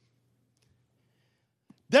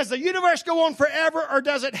 Does the universe go on forever, or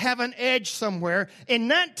does it have an edge somewhere? In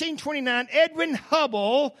 1929, Edwin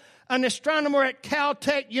Hubble, an astronomer at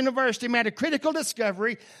Caltech University, made a critical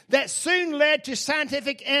discovery that soon led to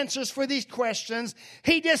scientific answers for these questions.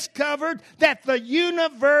 He discovered that the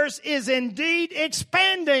universe is indeed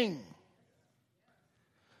expanding.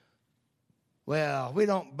 Well, we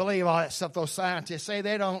don't believe all that stuff those scientists say.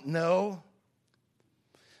 They don't know.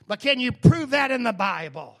 But can you prove that in the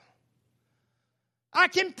Bible? I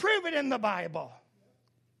can prove it in the Bible.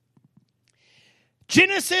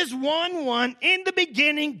 Genesis 1:1, in the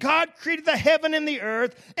beginning, God created the heaven and the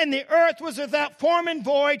earth was without form and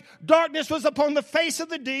void. Darkness was upon the face of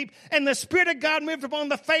the deep, and the Spirit of God moved upon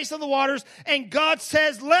the face of the waters. And God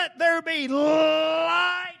says, let there be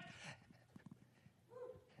light.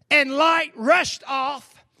 And light rushed off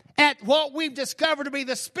at what we've discovered to be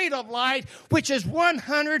the speed of light, which is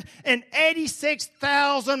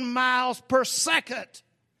 186,000 miles per second.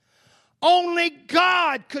 Only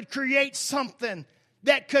God could create something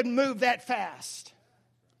that could move that fast.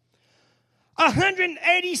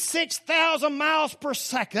 186,000 miles per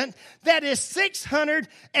second, that is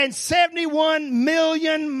 671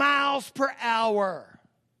 million miles per hour.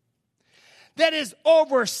 That is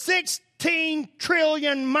over 16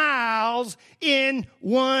 trillion miles in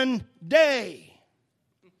one day.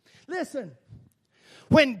 Listen,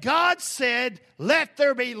 when God said, let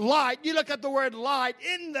there be light, you look at the word light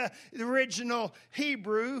in the original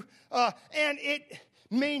Hebrew, and it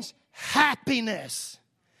means happiness.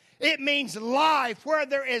 It means life. Where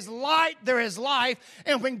there is light, there is life.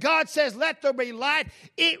 And when God says, let there be light,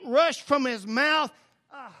 it rushed from his mouth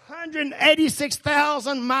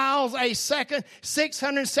 186,000 miles a second,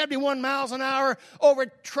 671 miles an hour, over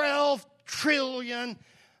 12 trillion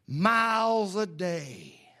miles a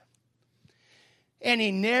day. And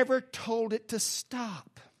he never told it to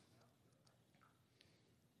stop.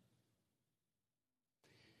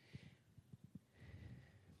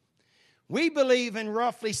 We believe in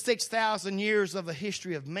roughly 6,000 years of the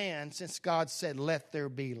history of man since God said, let there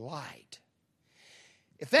be light.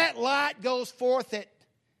 If that light goes forth at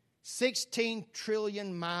 16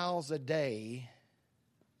 trillion miles a day,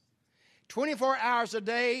 24 hours a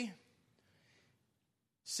day,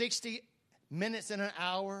 60 minutes in an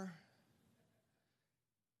hour,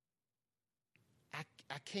 I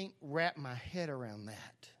can't wrap my head around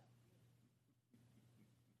that.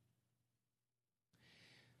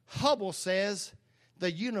 Hubble says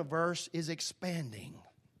the universe is expanding.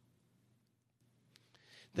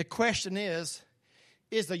 The question is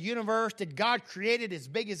the universe, did God create it as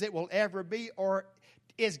big as it will ever be, or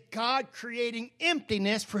is God creating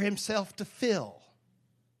emptiness for himself to fill?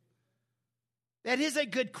 That is a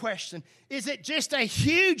good question. Is it just a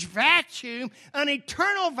huge vacuum, an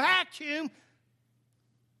eternal vacuum?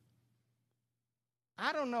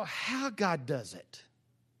 I don't know how God does it.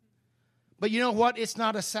 But you know what? It's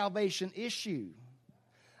not a salvation issue.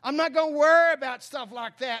 I'm not going to worry about stuff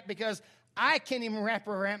like that because I can't even wrap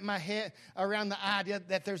around my head around the idea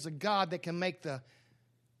that there's a God that can make the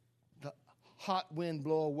hot wind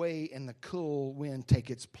blow away and the cool wind take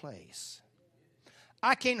its place.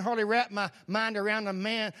 I can't hardly wrap my mind around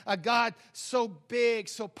a God so big,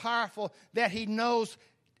 so powerful that he knows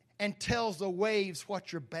and tells the waves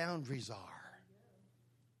what your boundaries are.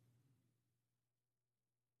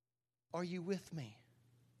 Are you with me?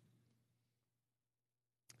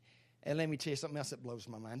 And let me tell you something else that blows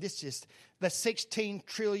my mind. This just, the 16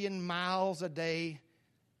 trillion miles a day,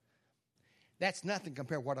 that's nothing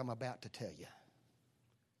compared to what I'm about to tell you.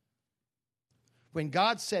 When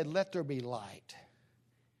God said, let there be light,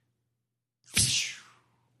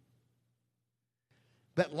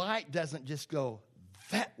 but light doesn't just go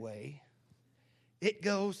that way, it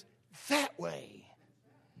goes that way.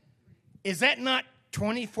 Is that not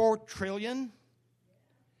 24 trillion?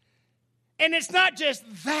 And it's not just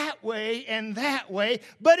that way and that way,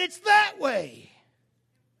 but it's that way.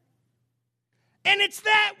 And it's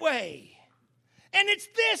that way. And it's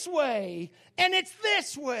this way. And it's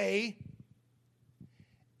this way.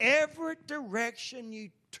 Every direction you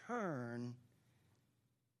turn,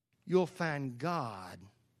 you'll find God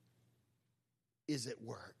is at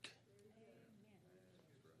work.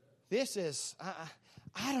 This is,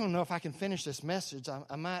 I don't know if I can finish this message.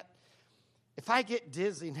 I might, if I get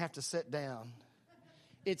dizzy and have to sit down,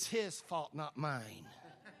 it's his fault, not mine.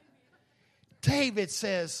 David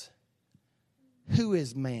says, who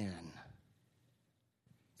is man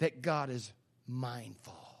that God is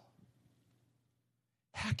mindful?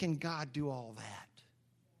 How can God do all that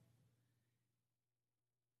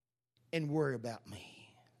and worry about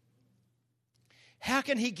me? How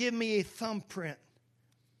can he give me a thumbprint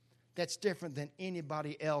that's different than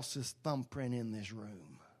anybody else's thumbprint in this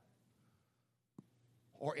room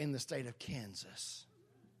or in the state of Kansas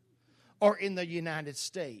or in the United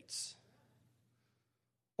States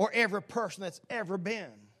or every person that's ever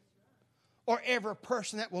been or every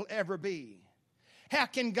person that will ever be? How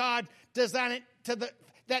can God design it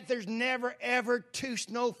that there's never, ever two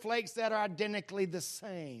snowflakes that are identically the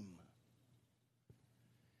same?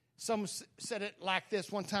 Someone said it like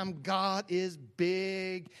this one time: God is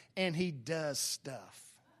big and he does stuff.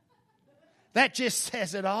 That just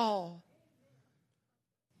says it all.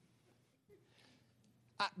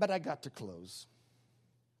 But I got to close.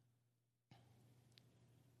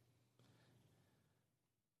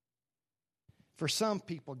 For some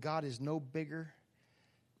people, God is no bigger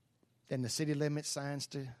than the city limit signs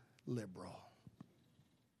to Liberal.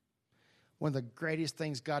 One of the greatest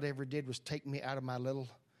things God ever did was take me out of my little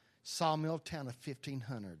sawmill town of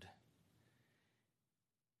 1,500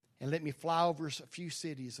 and let me fly over a few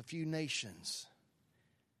cities, a few nations,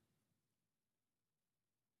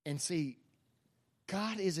 and see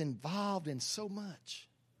God is involved in so much.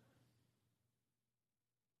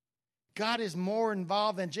 God is more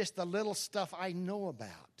involved than just the little stuff I know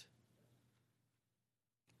about.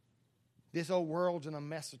 This old world's in a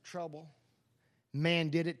mess of trouble. Man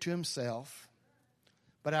did it to himself.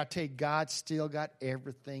 But I tell you, God still got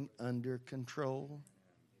everything under control.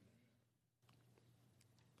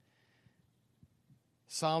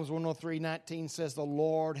 Psalms 103:19 says, the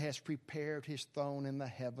Lord has prepared his throne in the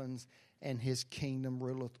heavens, and his kingdom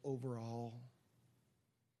ruleth over all.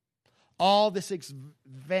 All this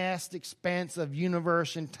vast expanse of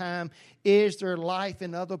universe and time. Is there life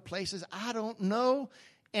in other places? I don't know.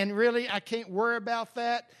 And really, I can't worry about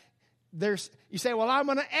that. You say, well, I'm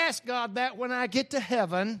going to ask God that when I get to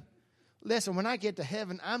heaven. Listen, when I get to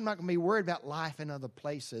heaven, I'm not going to be worried about life in other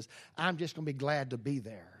places. I'm just going to be glad to be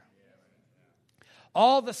there.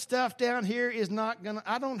 All the stuff down here is not going to,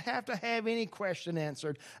 I don't have to have any question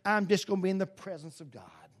answered. I'm just going to be in the presence of God.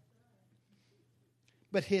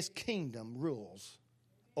 But his kingdom rules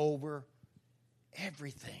over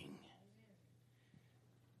everything.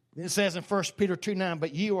 It says in 1 Peter 2:9,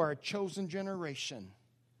 but you are a chosen generation,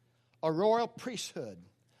 a royal priesthood,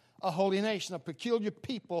 a holy nation, a peculiar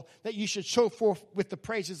people, that you should show forth with the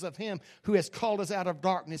praises of him who has called us out of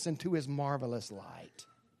darkness into his marvelous light.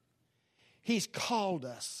 He's called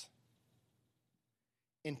us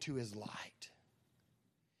into his light.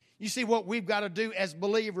 You see, what we've got to do as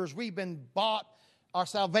believers, we've been bought, our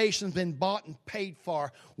salvation's been bought and paid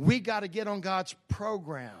for. We got to get on God's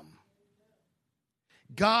program.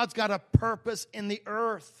 God's got a purpose in the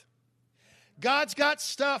earth. God's got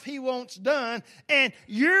stuff he wants done, and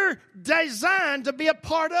you're designed to be a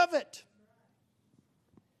part of it.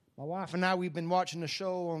 My wife and I, we've been watching a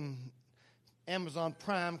show on Amazon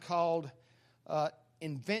Prime called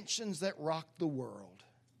Inventions That Rock the World.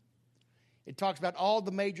 It talks about all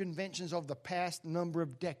the major inventions of the past number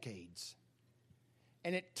of decades.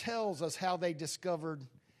 And it tells us how they discovered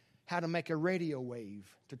how to make a radio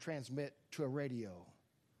wave to transmit to a radio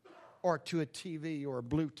or to a TV or a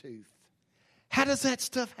Bluetooth. How does that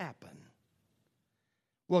stuff happen?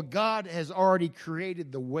 Well, God has already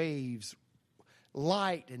created the waves,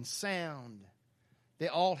 light and sound. They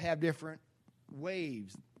all have different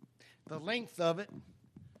waves. The length of it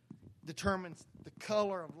determines the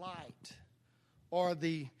color of light or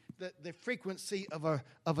the frequency of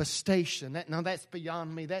a station. Now that's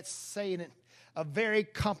beyond me. That's saying it a very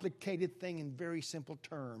complicated thing in very simple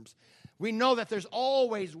terms. We know that there's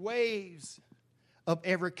always waves of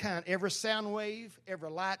every kind. Every sound wave, every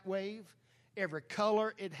light wave, every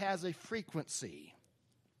color, it has a frequency.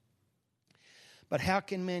 But how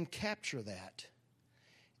can men capture that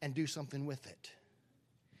and do something with it?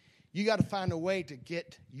 You got to find a way to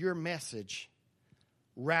get your message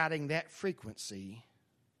riding that frequency.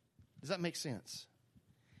 Does that make sense?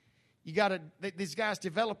 You got to, these guys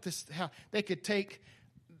developed this, how they could take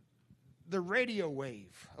the radio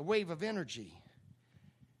wave, a wave of energy,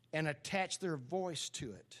 and attach their voice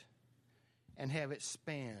to it and have it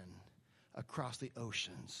span across the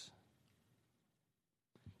oceans.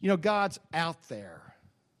 You know, God's out there,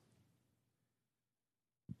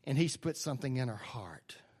 and he's put something in our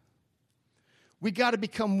heart. We got to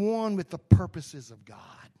become one with the purposes of God.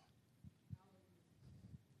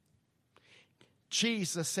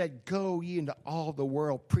 Jesus said, go ye into all the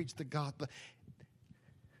world, preach the gospel.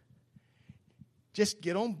 Just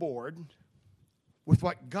get on board with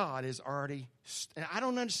what God has already. And I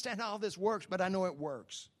don't understand how all this works, but I know it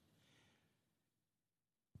works.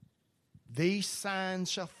 These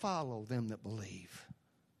signs shall follow them that believe.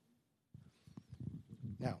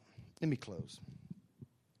 Now, let me close.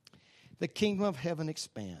 The kingdom of heaven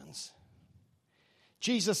expands.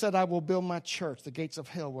 Jesus said, I will build my church. The gates of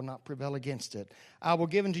hell will not prevail against it. I will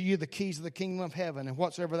give unto you the keys of the kingdom of heaven. And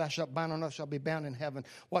whatsoever thou shalt bind on earth shall be bound in heaven.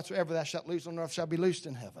 Whatsoever thou shalt loose on earth shall be loosed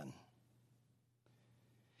in heaven.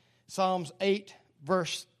 Psalms 8,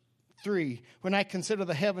 verse 3. When I consider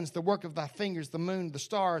the heavens, the work of thy fingers, the moon, the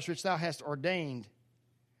stars, which thou hast ordained.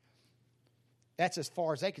 That's as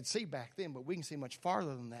far as they could see back then, but we can see much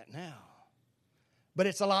farther than that now. But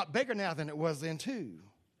it's a lot bigger now than it was then too.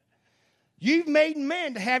 You've made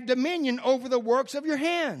man to have dominion over the works of your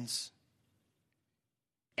hands.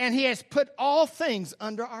 And he has put all things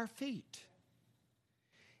under our feet.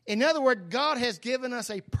 In other words, God has given us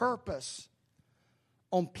a purpose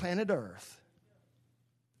on planet Earth.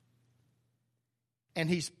 And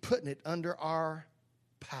he's putting it under our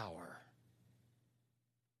power.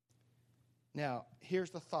 Now, here's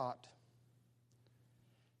the thought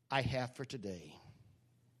I have for today.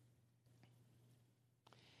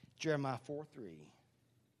 Jeremiah 4:3.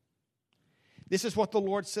 This is what the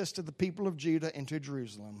Lord says to the people of Judah and to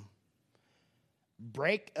Jerusalem.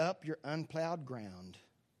 Break up your unplowed ground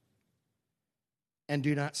and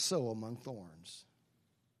do not sow among thorns.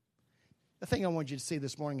 The thing I want you to see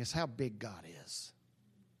this morning is how big God is.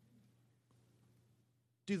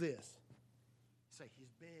 Do this. Say,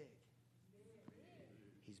 he's big.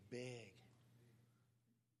 He's big.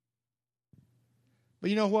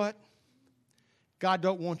 But you know what? God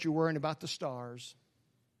don't want you worrying about the stars.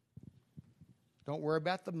 Don't worry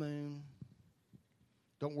about the moon.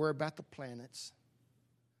 Don't worry about the planets.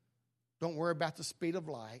 Don't worry about the speed of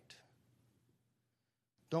light.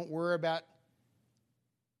 Don't worry about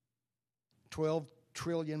 12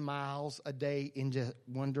 trillion miles a day in just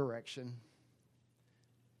one direction.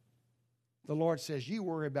 The Lord says, you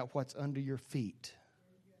worry about what's under your feet.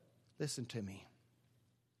 Listen to me.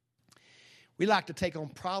 We like to take on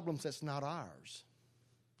problems that's not ours.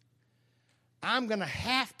 I'm going to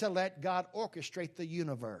have to let God orchestrate the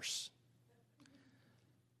universe.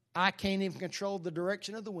 I can't even control the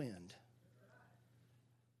direction of the wind.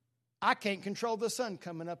 I can't control the sun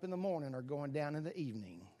coming up in the morning or going down in the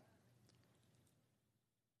evening.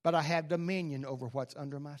 But I have dominion over what's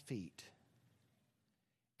under my feet.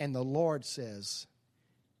 And the Lord says,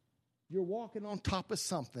 you're walking on top of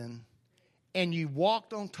something, and you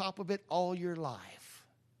walked on top of it all your life.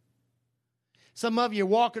 Some of you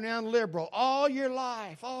walking around liberal all your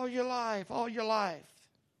life.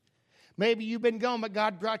 Maybe you've been gone, but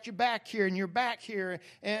God brought you back here, and you're back here,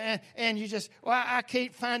 and you just, I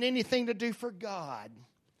can't find anything to do for God.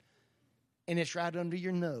 And it's right under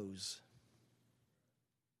your nose.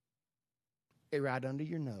 It's right under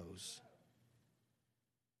your nose.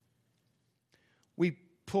 We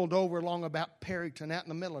pulled over along about Perryton out in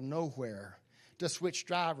the middle of nowhere to switch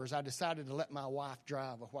drivers. I decided to let my wife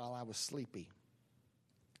drive while I was sleepy.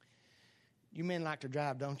 You men like to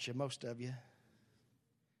drive, don't you? Most of you.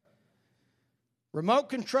 Remote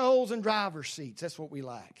controls and driver's seats. That's what we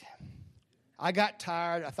like. I got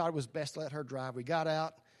tired. I thought it was best to let her drive. We got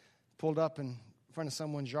out, pulled up in front of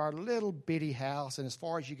someone's yard, a little bitty house, and as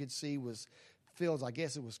far as you could see was fields. I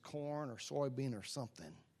guess it was corn or soybean or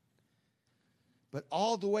something. But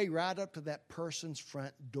all the way right up to that person's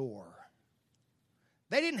front door.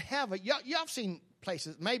 They didn't have a, y'all have seen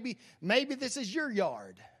places, maybe this is your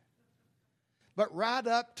yard. But right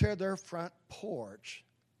up to their front porch,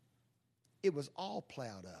 it was all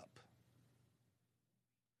plowed up.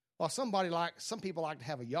 Well, some people like to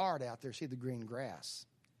have a yard out there, see the green grass.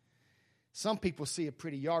 Some people see a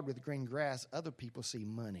pretty yard with green grass. Other people see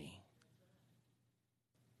money.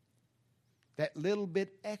 That little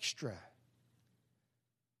bit extra.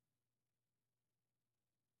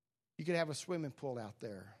 You could have a swimming pool out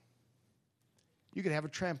there. You could have a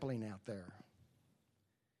trampoline out there.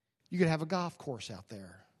 You could have a golf course out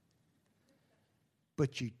there.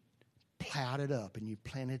 But you plowed it up and you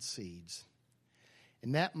planted seeds.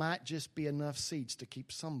 And that might just be enough seeds to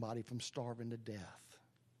keep somebody from starving to death.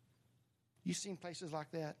 You seen places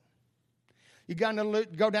like that? You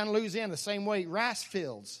go down to Louisiana the same way. Rice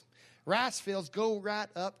fields. Rice fields go right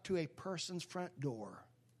up to a person's front door.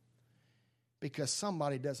 Because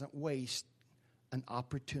somebody doesn't waste an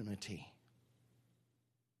opportunity.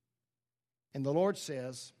 And the Lord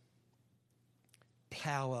says,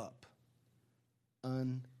 plow up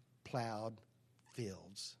unplowed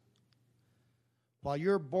fields. While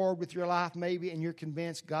you're bored with your life maybe and you're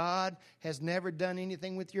convinced God has never done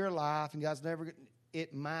anything with your life and God's never,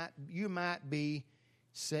 you might be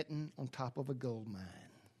sitting on top of a gold mine.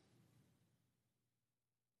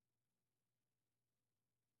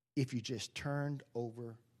 If you just turned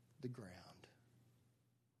over the ground.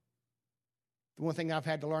 The one thing I've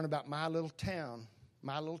had to learn about my little town,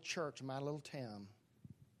 my little church, my little town,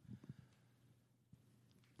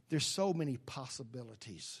 there's so many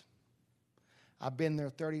possibilities. I've been there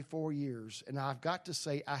 34 years, and I've got to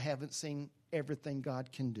say I haven't seen everything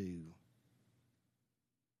God can do.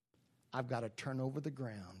 I've got to turn over the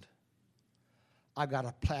ground. I've got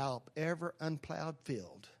to plow up every unplowed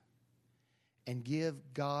field and give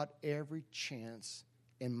God every chance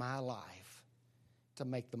in my life to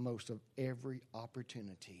make the most of every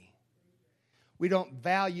opportunity. We don't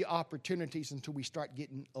value opportunities until we start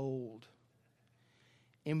getting old.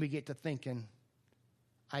 And we get to thinking,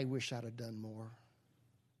 I wish I'd have done more.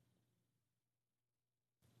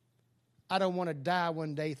 I don't want to die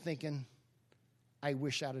one day thinking, I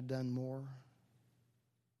wish I'd have done more.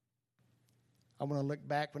 I want to look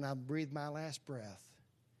back when I breathe my last breath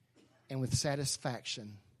and with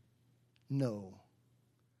satisfaction know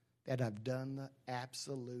that I've done the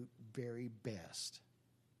absolute very best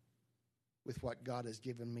with what God has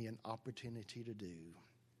given me an opportunity to do.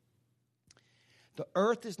 The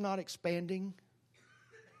earth is not expanding.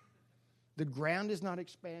 The ground is not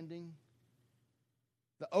expanding.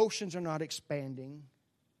 The oceans are not expanding.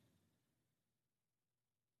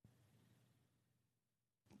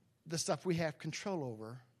 The stuff we have control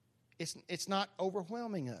over, it's not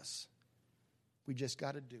overwhelming us. We just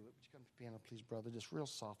got to do it. Would you come to the piano, please, brother, just real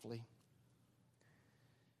softly.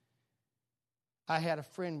 I had a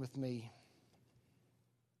friend with me.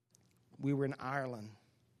 We were in Ireland.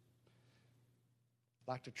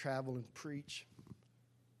 Like to travel and preach.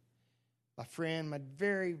 My friend, my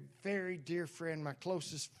very, very dear friend, my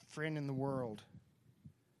closest friend in the world,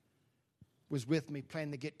 was with me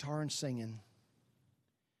playing the guitar and singing.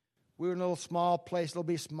 We were in a little small place, little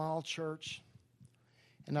bitty small church,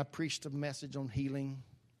 and I preached a message on healing.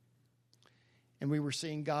 And we were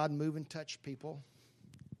seeing God move and touch people.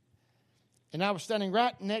 And I was standing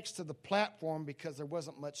right next to the platform because there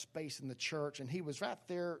wasn't much space in the church, and he was right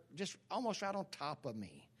there, just almost right on top of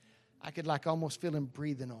me. I could almost feel him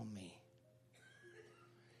breathing on me.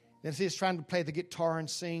 Then as he was trying to play the guitar and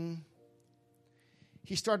sing,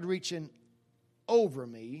 he started reaching over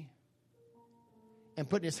me and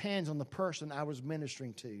putting his hands on the person I was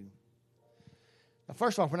ministering to. Now,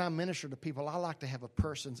 first of all, when I minister to people, I like to have a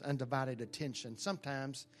person's undivided attention.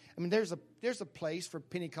 Sometimes, there's a place for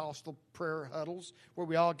Pentecostal prayer huddles where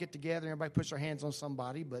we all get together and everybody puts their hands on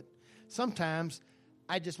somebody, but sometimes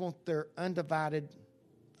I just want their undivided,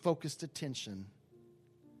 focused attention.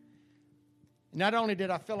 Not only did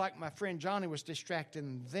I feel like my friend Johnny was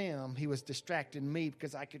distracting them, he was distracting me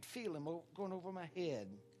because I could feel him going over my head.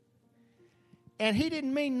 And he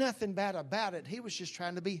didn't mean nothing bad about it. He was just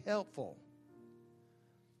trying to be helpful.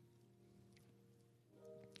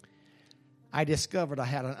 I discovered I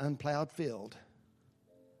had an unplowed field.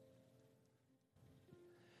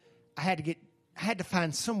 I had to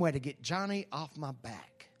find some way to get Johnny off my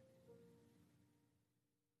back.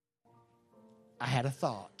 I had a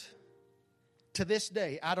thought. To this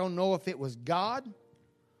day, I don't know if it was God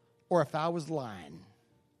or if I was lying.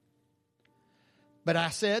 But I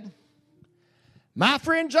said, my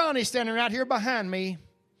friend Johnny standing right here behind me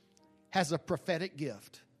has a prophetic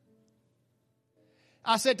gift.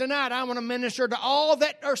 I said, tonight I want to minister to all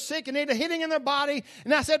that are sick and need a healing in their body.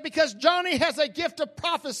 And I said, because Johnny has a gift of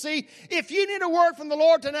prophecy, if you need a word from the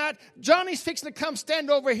Lord tonight, Johnny's fixing to come stand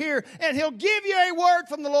over here and he'll give you a word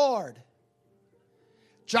from the Lord.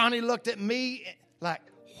 Johnny looked at me like,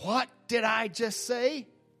 what did I just say?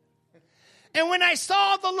 And when I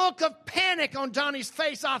saw the look of panic on Johnny's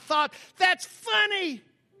face, I thought, that's funny.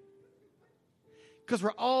 Because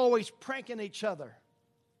we're always pranking each other.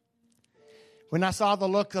 When I saw the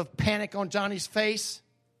look of panic on Johnny's face,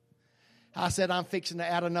 I said, I'm fixing to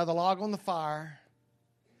add another log on the fire.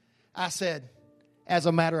 I said, as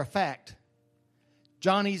a matter of fact,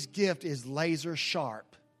 Johnny's gift is laser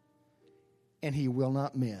sharp, and he will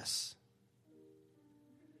not miss.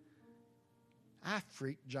 I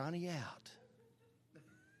freaked Johnny out.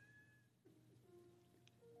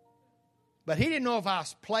 But he didn't know if I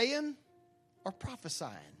was playing or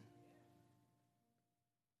prophesying.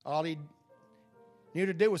 All he knew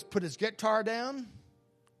to do was put his guitar down,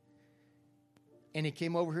 and he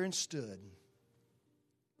came over here and stood.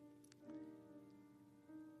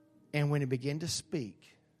 And when he began to speak,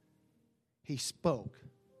 he spoke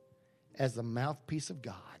as the mouthpiece of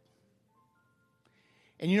God.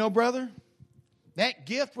 And you know, brother, that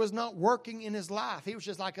gift was not working in his life. He was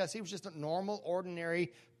just like us. He was just a normal,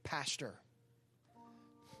 ordinary pastor.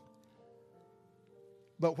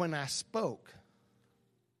 But when I spoke,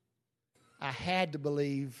 I had to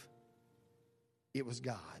believe it was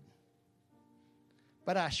God.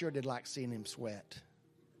 But I sure did like seeing him sweat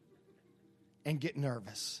and get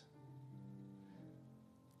nervous.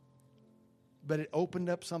 But it opened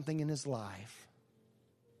up something in his life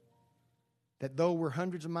that though we're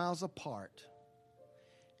hundreds of miles apart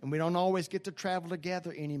and we don't always get to travel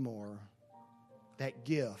together anymore, that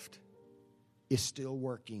gift is still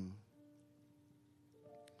working.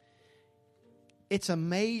 It's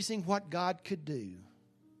amazing what God could do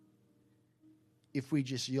if we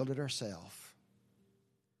just yielded ourselves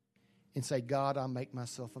and say, God, I'll make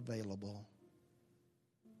myself available.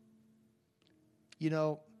 You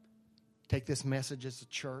know, take this message as a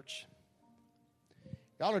church.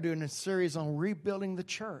 Y'all are doing a series on rebuilding the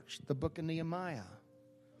church, the book of Nehemiah.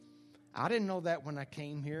 I didn't know that when I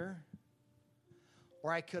came here.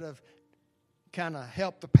 Or I could have kind of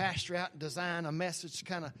helped the pastor out and design a message to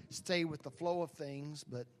kind of stay with the flow of things.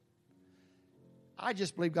 But I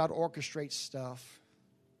just believe God orchestrates stuff.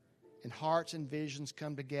 And hearts and visions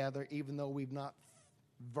come together even though we've not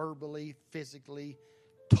verbally, physically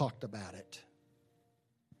talked about it.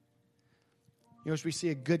 You know, as we see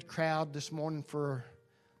a good crowd this morning for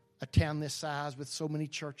a town this size with so many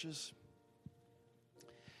churches,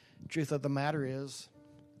 the truth of the matter is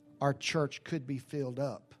our church could be filled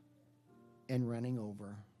up and running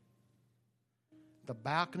over. The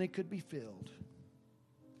balcony could be filled.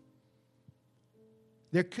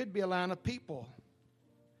 There could be a line of people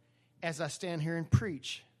as I stand here and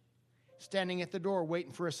preach, standing at the door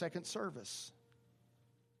waiting for a second service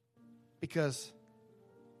because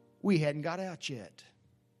we hadn't got out yet.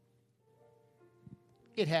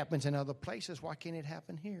 It happens in other places. Why can't it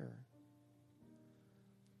happen here?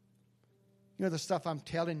 You know, the stuff I'm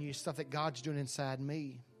telling you, stuff that God's doing inside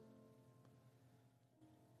me.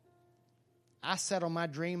 I sat on my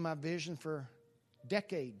dream, my vision for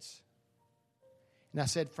decades. And I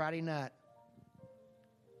said Friday night,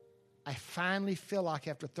 I finally feel like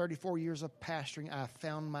after 34 years of pastoring, I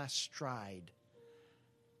found my stride.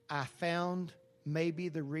 I found maybe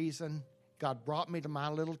the reason God brought me to my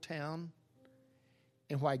little town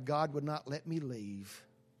and why God would not let me leave.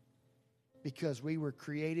 Because we were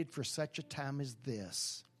created for such a time as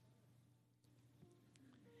this.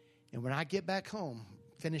 And when I get back home,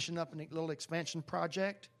 finishing up a little expansion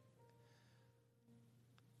project,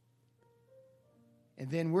 and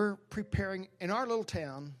then we're preparing in our little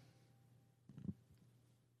town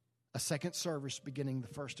a second service beginning the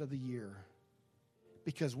first of the year.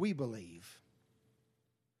 Because we believe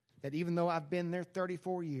that even though I've been there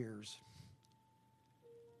 34 years,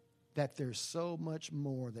 that there's so much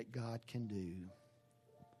more that God can do.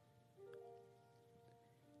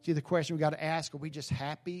 See, the question we've got to ask, are we just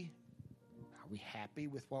happy? Are we happy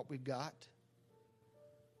with what we've got?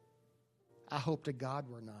 I hope to God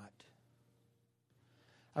we're not.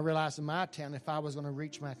 I realized in my town, if I was going to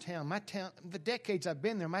reach my town, the decades I've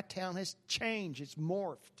been there, my town has changed. It's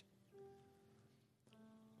morphed.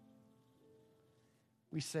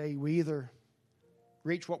 We say we either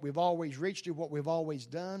reach what we've always reached, do what we've always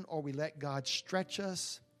done, or we let God stretch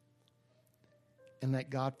us and let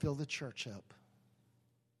God fill the church up.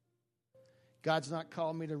 God's not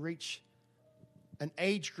called me to reach an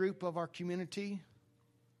age group of our community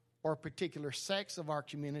or a particular sex of our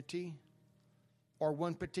community or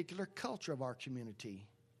one particular culture of our community.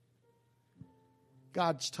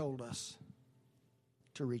 God's told us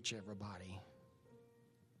to reach everybody.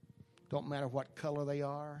 Don't matter what color they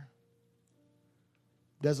are.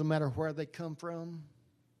 Doesn't matter where they come from.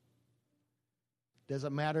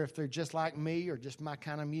 Doesn't matter if they're just like me or just my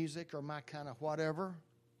kind of music or my kind of whatever.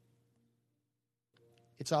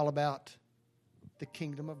 It's all about the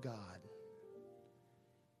kingdom of God.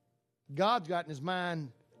 God's got in His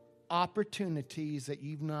mind opportunities that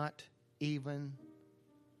you've not even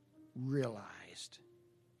realized.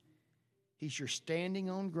 He's your standing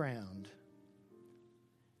on ground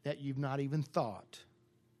that you've not even thought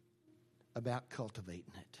about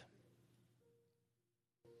cultivating it.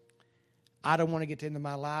 I don't want to get to the end of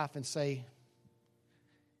my life and say,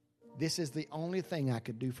 this is the only thing I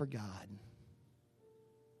could do for God.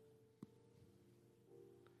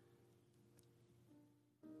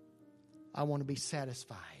 I want to be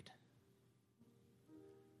satisfied.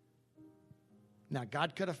 Now,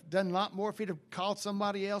 God could have done a lot more if He'd have called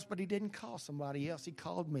somebody else, but He didn't call somebody else. He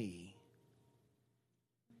called me.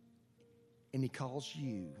 and He calls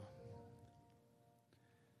you.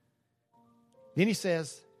 Then He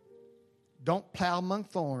says, don't plow among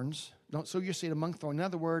thorns. Don't sow your seed among thorns. In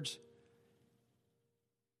other words,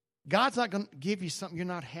 God's not going to give you something you're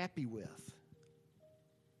not happy with.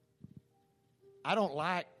 I don't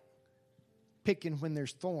like picking when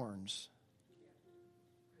there's thorns.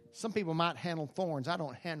 Some people might handle thorns. I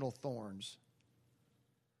don't handle thorns.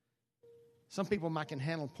 Some people might can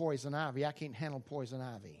handle poison ivy. I can't handle poison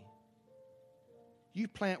ivy. You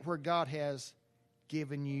plant where God has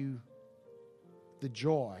given you the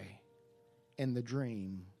joy and the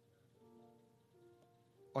dream.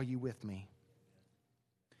 Are you with me?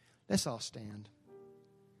 Let's all stand.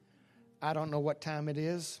 I don't know what time it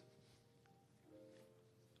is.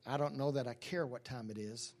 I don't know that I care what time it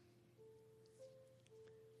is.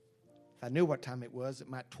 If I knew what time it was, it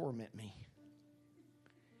might torment me.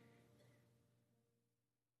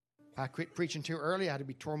 If I quit preaching too early, I'd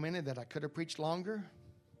be tormented that I could have preached longer.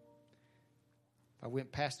 If I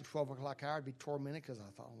went past the 12 o'clock hour, I'd be tormented because I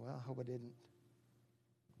thought, well, I hope I didn't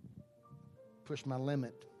push my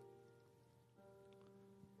limit.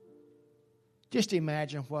 Just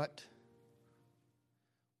imagine what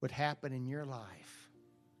would happen in your life.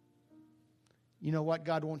 You know what?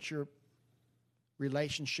 God wants your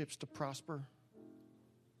relationships to prosper.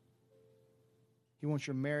 He wants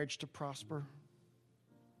your marriage to prosper.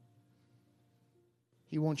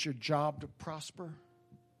 He wants your job to prosper.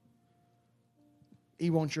 He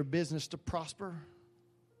wants your business to prosper.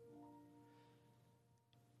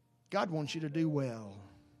 God wants you to do well.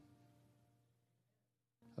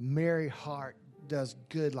 A merry heart does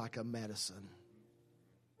good like a medicine.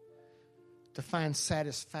 To find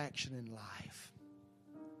satisfaction in life.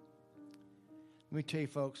 Let me tell you,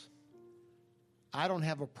 folks, I don't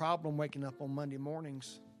have a problem waking up on Monday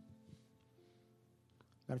mornings.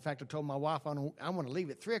 Matter of fact, I told my wife I want to leave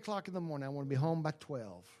at 3 o'clock in the morning. I want to be home by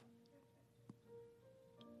 12.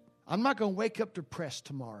 I'm not going to wake up depressed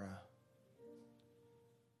tomorrow.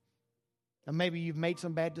 And maybe you've made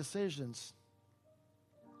some bad decisions.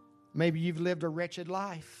 Maybe you've lived a wretched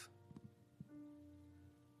life.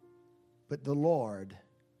 But the Lord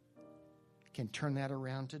can turn that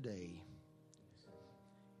around today.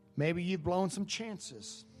 Maybe you've blown some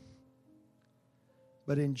chances.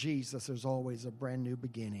 But in Jesus, there's always a brand new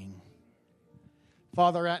beginning.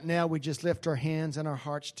 Father, right now, we just lift our hands and our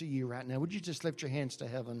hearts to you right now. Would you just lift your hands to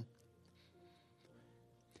heaven?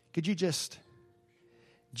 Could you just,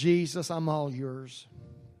 Jesus, I'm all yours.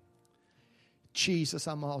 Jesus,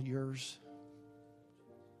 I'm all yours.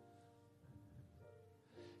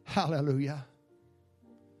 Hallelujah.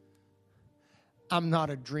 I'm not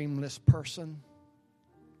a dreamless person.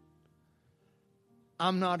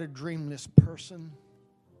 I'm not a dreamless person.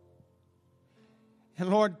 And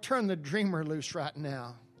Lord, turn the dreamer loose right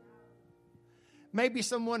now. Maybe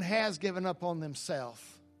someone has given up on themselves.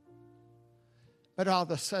 But all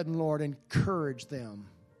of a sudden, Lord, encourage them.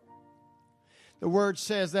 The Word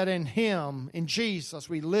says that in Him, in Jesus,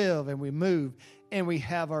 we live and we move and we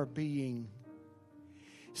have our being.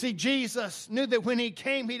 See, Jesus knew that when He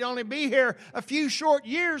came, He'd only be here a few short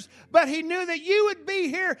years, but He knew that you would be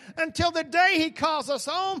here until the day He calls us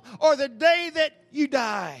home or the day that you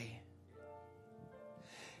die.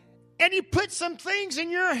 And He put some things in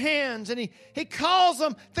your hands, and He calls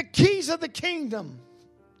them the keys of the kingdom.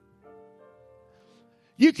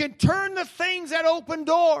 You can turn the things that open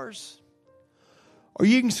doors, or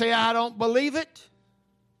you can say, I don't believe it.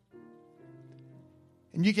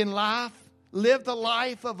 And you can live the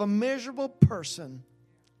life of a miserable person.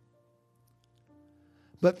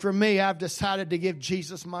 But for me, I've decided to give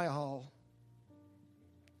Jesus my all.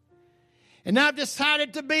 And I've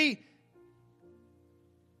decided to be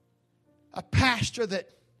a pastor that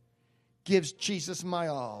gives Jesus my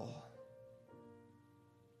all.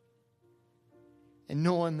 And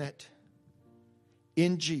knowing that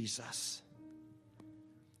in Jesus,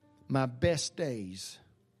 my best days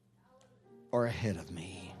are ahead of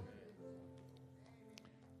me.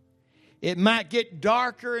 It might get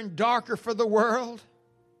darker and darker for the world.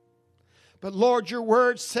 But Lord, your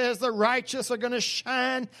word says the righteous are going to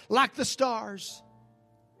shine like the stars.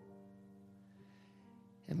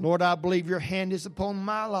 And Lord, I believe your hand is upon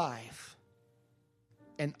my life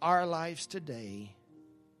and our lives today.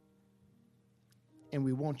 And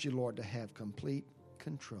we want you, Lord, to have complete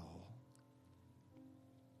control.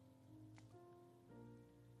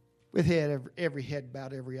 With every head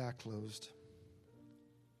bowed, every eye closed.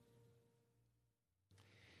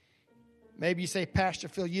 Maybe you say, Pastor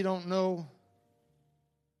Phil, you don't know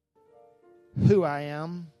who I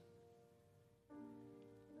am.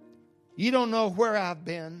 You don't know where I've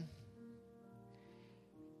been.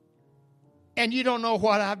 And you don't know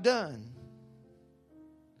what I've done.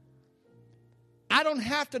 I don't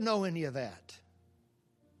have to know any of that.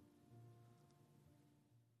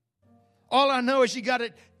 All I know is you got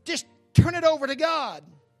to just turn it over to God.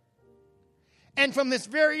 And from this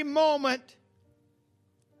very moment,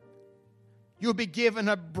 you'll be given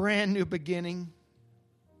a brand new beginning.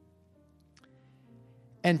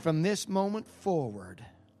 And from this moment forward,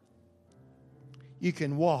 you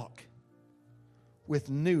can walk with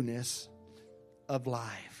newness of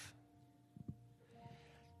life.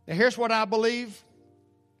 Now, here's what I believe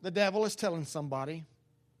the devil is telling somebody.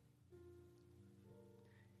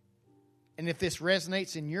 And if this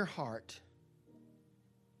resonates in your heart,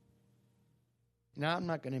 now I'm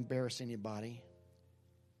not going to embarrass anybody.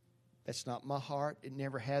 That's not my heart. It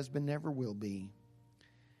never has been, never will be.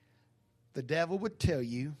 The devil would tell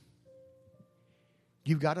you,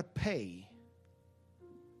 you've got to pay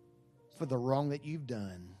for the wrong that you've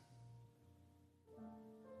done.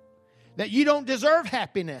 That you don't deserve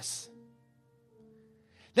happiness.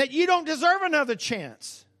 That you don't deserve another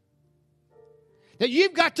chance. That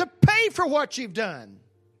you've got to pay for what you've done.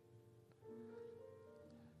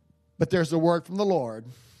 But there's a word from the Lord.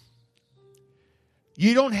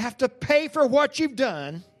 You don't have to pay for what you've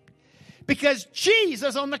done, because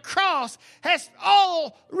Jesus on the cross has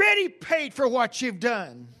already paid for what you've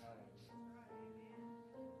done.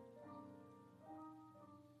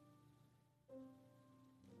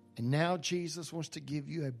 And now Jesus wants to give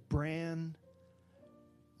you a brand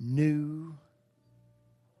new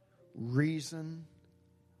reason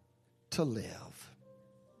to live.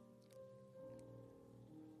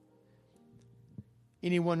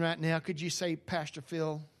 Anyone right now, could you say, Pastor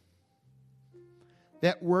Phil,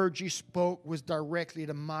 that word you spoke was directly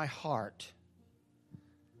to my heart.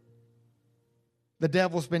 The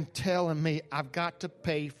devil's been telling me I've got to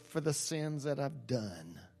pay for the sins that I've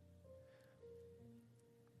done.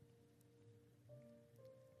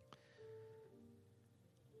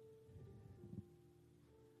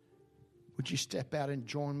 Would you step out and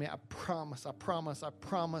join me? I promise,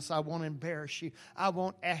 I won't embarrass you. I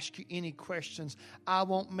won't ask you any questions. I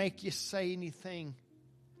won't make you say anything.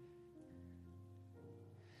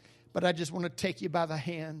 But I just want to take you by the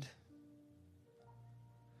hand.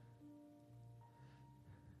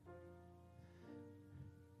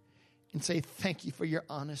 And say thank you for your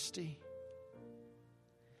honesty.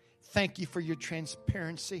 Thank you for your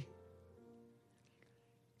transparency.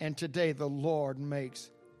 And today the Lord makes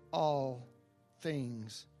all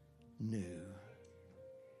things new.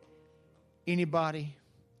 Anybody?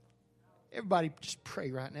 Everybody just pray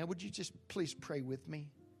right now. Would you just please pray with me?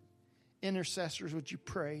 Intercessors, would you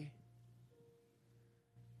pray?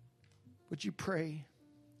 Would you pray?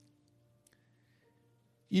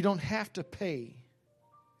 You don't have to pay.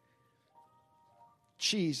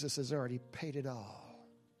 Jesus has already paid it all.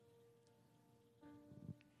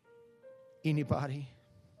 Anybody?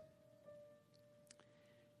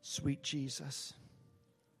 Sweet Jesus.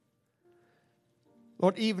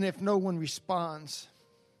 Lord, even if no one responds,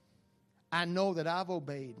 I know that I've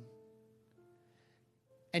obeyed.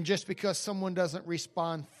 And just because someone doesn't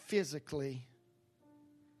respond physically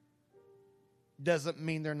doesn't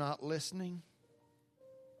mean they're not listening.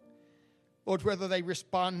 Lord, whether they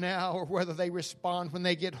respond now or whether they respond when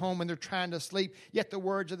they get home and they're trying to sleep, yet the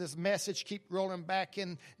words of this message keep rolling back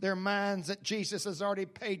in their minds that Jesus has already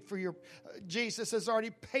paid for Jesus has already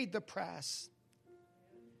paid the price.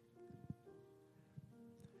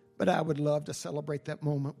 But I would love to celebrate that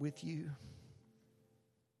moment with you.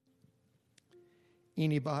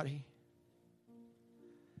 Anybody?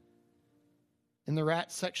 In the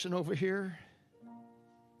right section over here?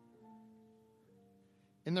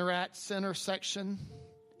 In the right center section?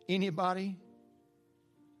 Anybody?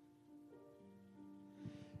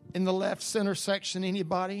 In the left center section?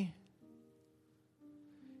 Anybody?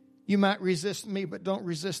 You might resist me, but don't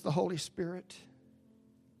resist the Holy Spirit.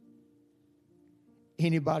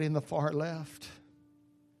 Anybody in the far left?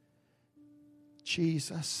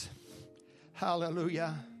 Jesus.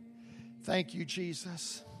 Hallelujah. Thank you,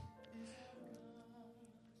 Jesus.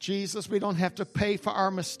 Jesus, we don't have to pay for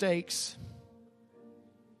our mistakes.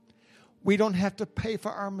 We don't have to pay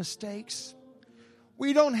for our mistakes.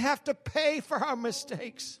 We don't have to pay for our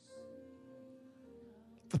mistakes.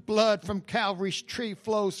 The blood from Calvary's tree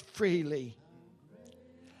flows freely.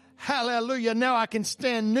 Hallelujah. Now I can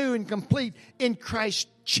stand new and complete in Christ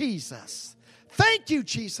Jesus. Thank you,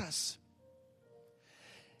 Jesus.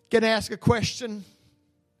 Can I ask a question?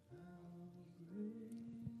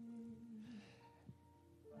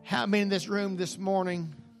 How many in this room this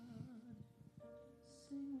morning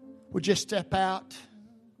would you step out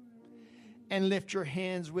and lift your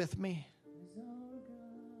hands with me?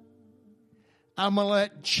 I'm going to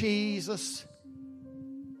let Jesus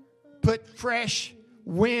put fresh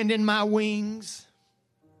wind in my wings.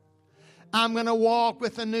 I'm going to walk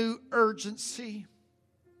with a new urgency.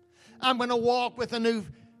 I'm going to walk with a new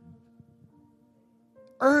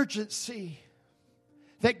urgency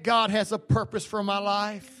that God has a purpose for my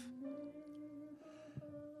life.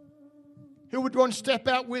 Who would want to step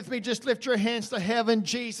out with me? Just lift your hands to heaven.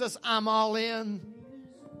 Jesus, I'm all in.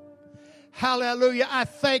 Hallelujah. I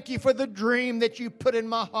thank you for the dream that you put in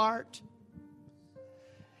my heart.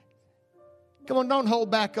 Come on, don't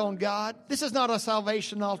hold back on God. This is not a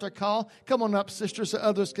salvation altar call. Come on up, sisters, so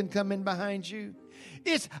others can come in behind you.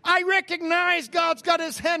 I recognize God's got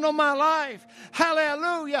His hand on my life.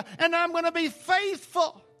 Hallelujah. And I'm going to be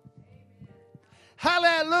faithful.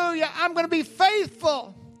 Hallelujah. I'm going to be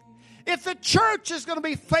faithful. If the church is going to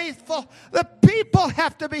be faithful, the people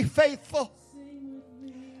have to be faithful.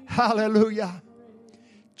 Hallelujah.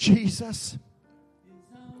 Jesus.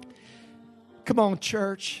 Come on,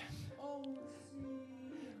 church.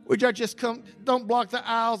 Would you just come? Don't block the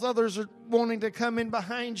aisles. Others are wanting to come in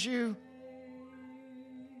behind you.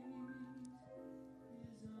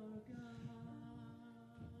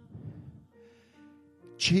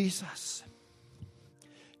 Jesus.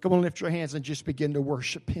 Come on, lift your hands and just begin to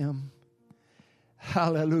worship Him.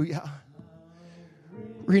 Hallelujah.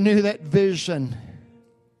 Renew that vision.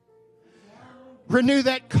 Renew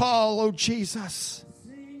that call, oh Jesus.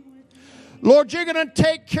 Lord, you're going to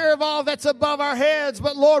take care of all that's above our heads,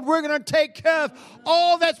 but Lord, we're going to take care of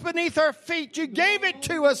all that's beneath our feet. You gave it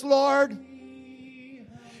to us, Lord.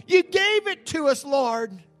 You gave it to us,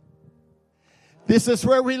 Lord. This is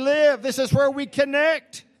where we live. This is where we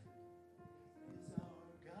connect.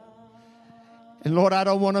 And Lord, I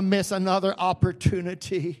don't want to miss another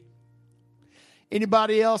opportunity.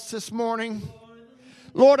 Anybody else this morning?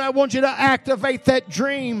 Lord, I want you to activate that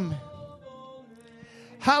dream.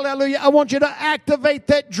 Hallelujah. I want you to activate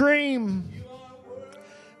that dream.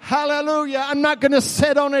 Hallelujah. I'm not going to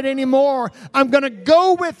sit on it anymore. I'm going to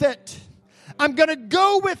go with it. I'm going to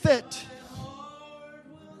go with it.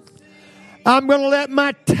 I'm going to let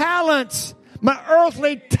my talents, my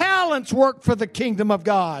earthly talents, work for the kingdom of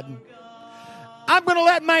God. I'm going to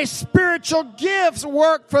let my spiritual gifts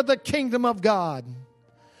work for the kingdom of God.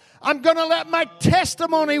 I'm going to let my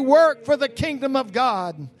testimony work for the kingdom of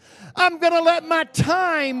God. I'm going to let my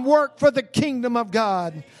time work for the kingdom of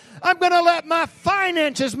God. I'm going to let my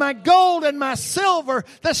finances, my gold and my silver,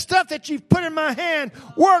 the stuff that you've put in my hand,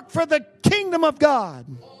 work for the kingdom of God.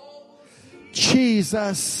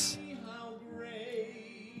 Jesus.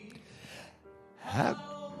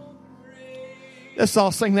 Let's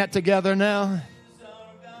all sing that together now.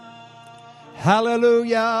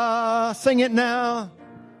 Hallelujah. Sing it now.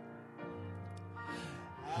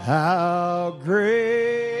 How great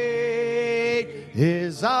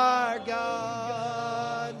is our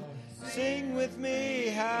God. Sing with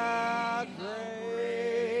me. How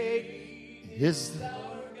great is our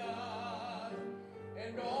God.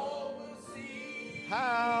 And all will see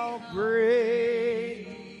how great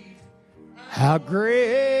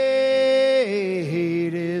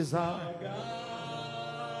is our God.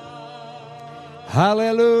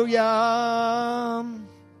 Hallelujah.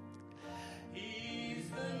 He's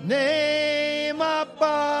the name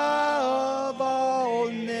above all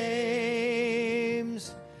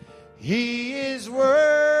names. He is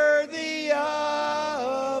worthy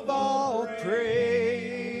of all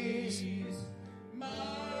praise. My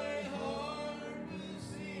heart will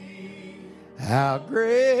sing. How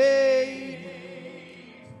great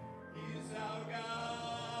is our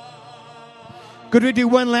God. Could we do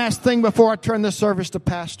one last thing before I turn the service to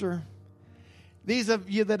Pastor? These of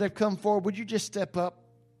you that have come forward, would you just step up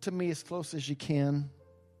to me as close as you can?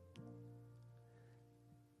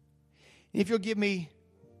 If you'll give me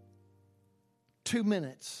 2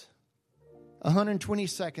 minutes, 120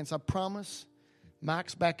 seconds, I promise,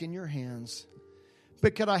 Mike's back in your hands.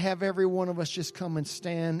 But could I have every one of us just come and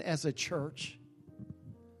stand as a church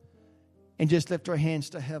and just lift our hands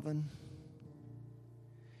to heaven?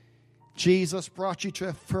 Jesus brought you to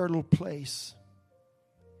a fertile place.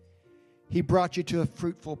 He brought you to a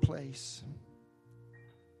fruitful place.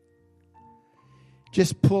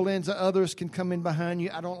 Just pull in so others can come in behind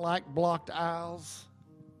you. I don't like blocked aisles.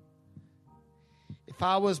 If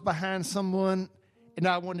I was behind someone and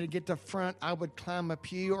I wanted to get to the front, I would climb a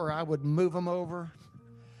pew or I would move them over.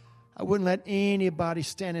 I wouldn't let anybody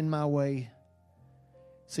stand in my way.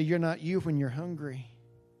 See, you're not you when you're hungry.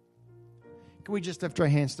 Can we just lift our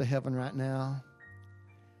hands to heaven right now?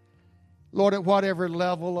 Lord, at whatever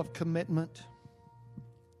level of commitment,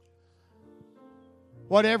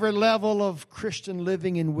 whatever level of Christian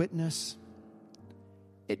living and witness,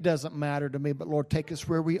 It doesn't matter to me, but Lord, take us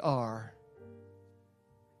where we are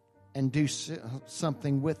and do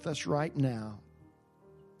something with us right now.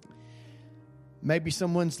 Maybe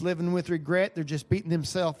someone's living with regret. They're just beating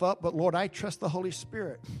themselves up. But Lord, I trust the Holy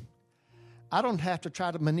Spirit. I don't have to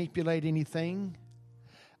try to manipulate anything.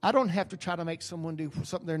 I don't have to try to make someone do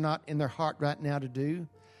something they're not in their heart right now to do.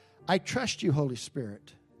 I trust you, Holy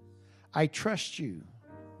Spirit. I trust you.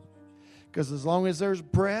 Because as long as there's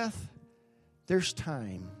breath, there's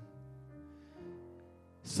time.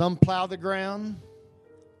 Some plow the ground.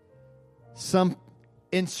 Some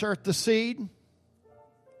insert the seed.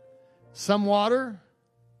 Some water.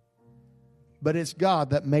 But it's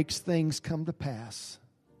God that makes things come to pass.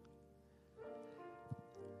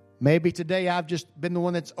 Maybe today I've just been the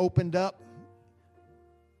one that's opened up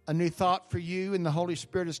a new thought for you, and the Holy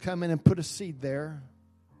Spirit has come in and put a seed there.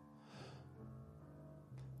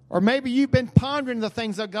 Or maybe you've been pondering the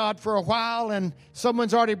things of God for a while, and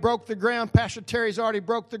someone's already broke the ground. Pastor Terry's already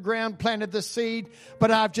broke the ground, planted the seed,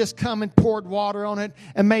 but I've just come and poured water on it,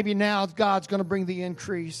 and maybe now God's going to bring the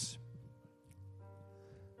increase.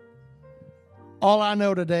 All I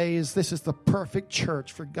know today is this is the perfect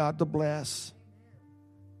church for God to bless.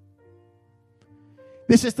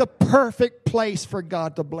 This is the perfect place for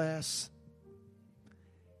God to bless.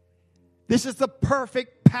 This is the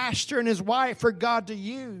perfect pastor and his wife for God to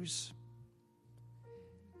use.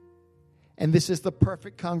 And this is the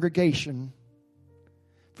perfect congregation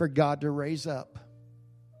for God to raise up.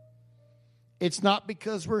 It's not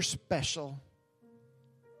because we're special,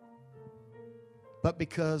 but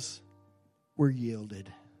because we're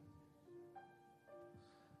yielded.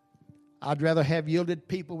 I'd rather have yielded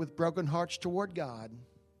people with broken hearts toward God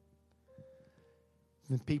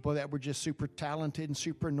than people that were just super talented and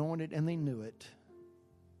super anointed and they knew it.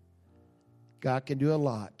 God can do a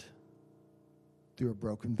lot through a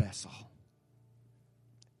broken vessel.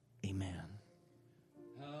 Amen.